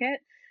the docket.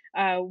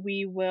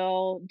 We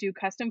will do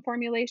custom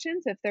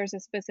formulations if there's a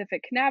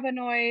specific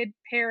cannabinoid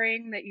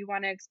pairing that you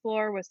want to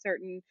explore with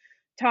certain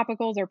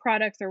topicals or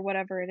products or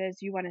whatever it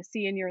is you want to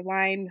see in your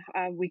line.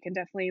 We can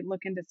definitely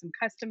look into some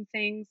custom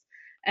things.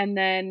 And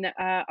then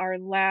our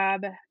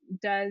lab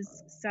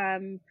does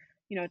some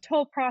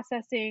toll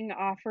processing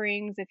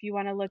offerings if you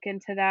want to look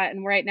into that.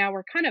 And right now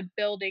we're kind of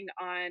building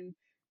on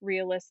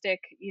realistic,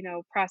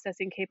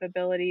 processing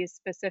capabilities,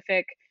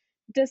 specific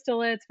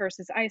distillates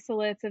versus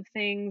isolates of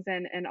things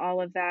and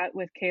all of that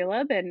with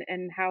Caleb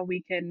and how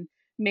we can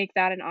make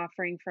that an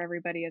offering for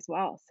everybody as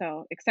well.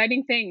 So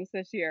exciting things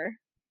this year.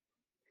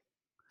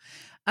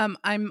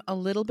 I'm a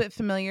little bit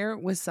familiar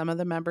with some of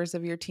the members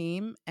of your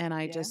team, and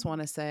I Yeah. just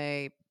want to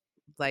say,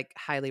 like,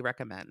 highly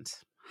recommend.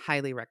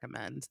 Highly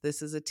recommend.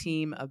 This is a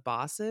team of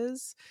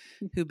bosses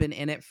who've been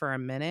in it for a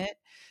minute,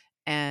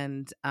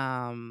 and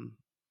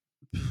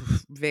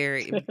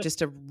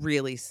just a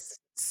really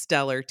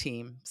stellar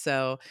team.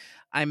 So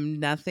I'm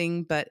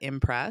nothing but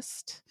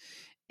impressed.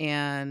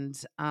 And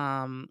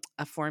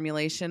a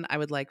formulation I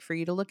would like for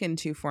you to look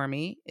into for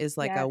me is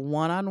like a Yes.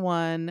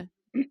 one-on-one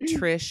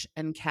Trish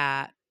and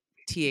Kat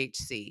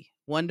THC,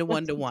 1 to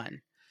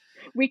 1.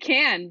 We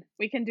can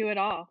do it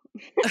all.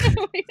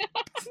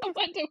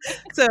 One to one.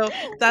 So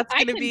that's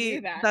I gonna can do be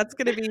that.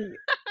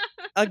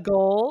 a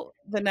goal.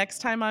 The next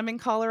time I'm in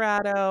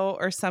Colorado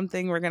or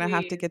something, we're gonna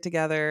have to Please. get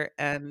together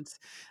and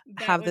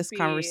That have would this be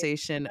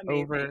conversation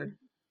over. amazing.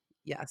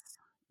 Yes.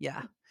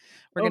 Yeah.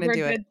 We're gonna Over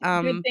do it.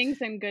 good things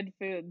and good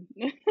food.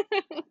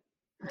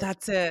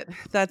 That's it.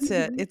 That's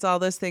it. Mhm. It's all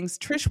those things.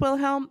 Trish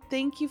Wilhelm,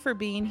 thank you for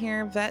being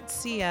here. Vet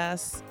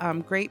CS,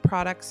 great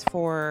products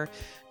for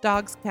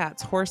dogs,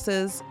 cats,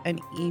 horses, and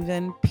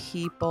even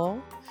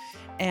people.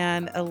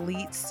 And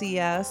Elite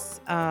CS,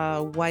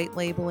 white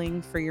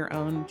labeling for your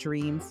own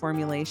dream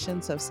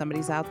formulation. So if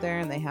somebody's out there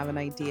and they have an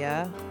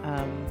idea,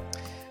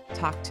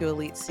 talk to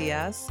Elite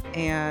CS.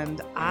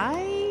 And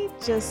I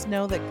just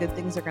know that good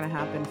things are going to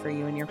happen for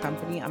you and your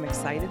company. I'm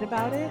excited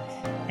about it.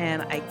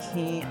 And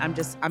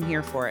I'm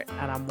here for it.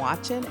 And I'm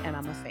watching and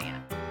I'm a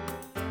fan.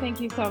 Thank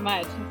you so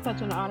much. It's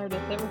such an honor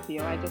to sit with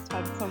you. I just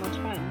had so much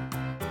fun.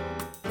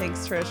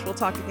 Thanks, Trish. We'll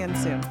talk again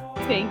soon.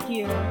 Thank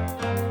you.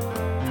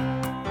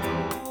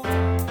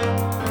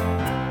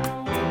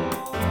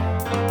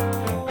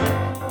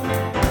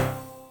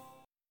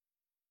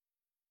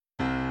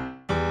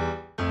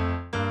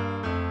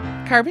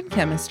 Carbon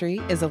Chemistry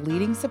is a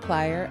leading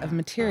supplier of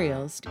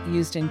materials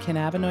used in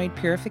cannabinoid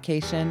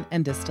purification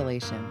and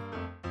distillation.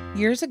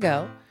 Years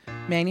ago,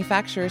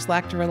 manufacturers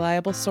lacked a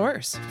reliable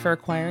source for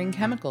acquiring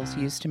chemicals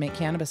used to make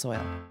cannabis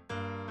oil.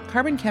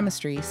 Carbon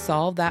Chemistry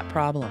solved that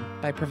problem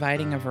by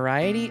providing a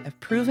variety of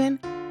proven,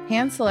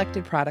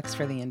 hand-selected products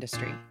for the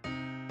industry.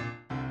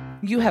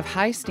 You have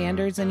high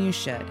standards, and you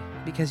should,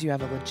 because you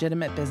have a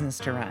legitimate business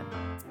to run.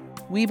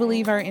 We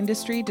believe our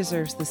industry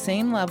deserves the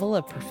same level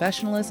of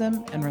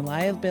professionalism and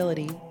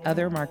reliability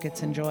other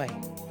markets enjoy.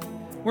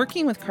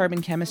 Working with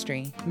Carbon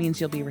Chemistry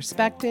means you'll be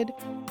respected,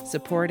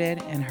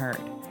 supported, and heard.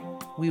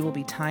 We will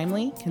be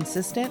timely,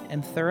 consistent,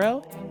 and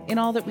thorough in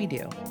all that we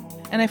do.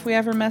 And if we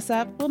ever mess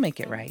up, we'll make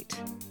it right.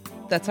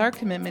 That's our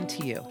commitment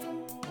to you.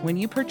 When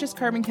you purchase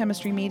Carbon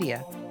Chemistry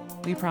media,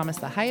 we promise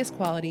the highest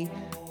quality,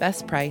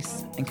 best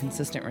price, and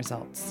consistent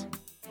results.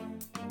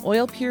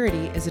 Oil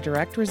purity is a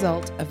direct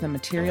result of the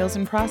materials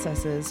and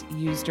processes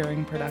used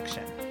during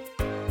production.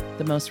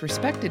 The most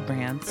respected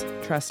brands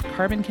trust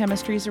Carbon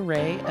Chemistry's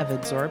array of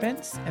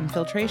adsorbents and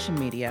filtration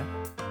media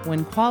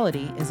when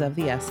quality is of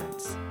the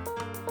essence.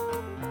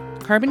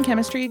 Carbon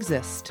Chemistry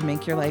exists to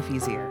make your life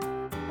easier.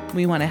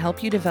 We want to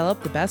help you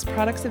develop the best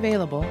products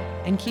available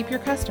and keep your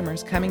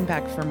customers coming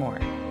back for more.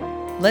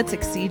 Let's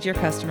exceed your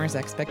customers'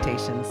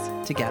 expectations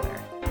together.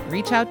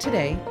 Reach out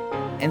today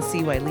and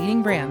see why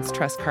leading brands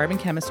trust Carbon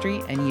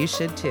Chemistry, and you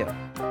should too.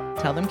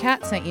 Tell them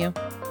Kat sent you.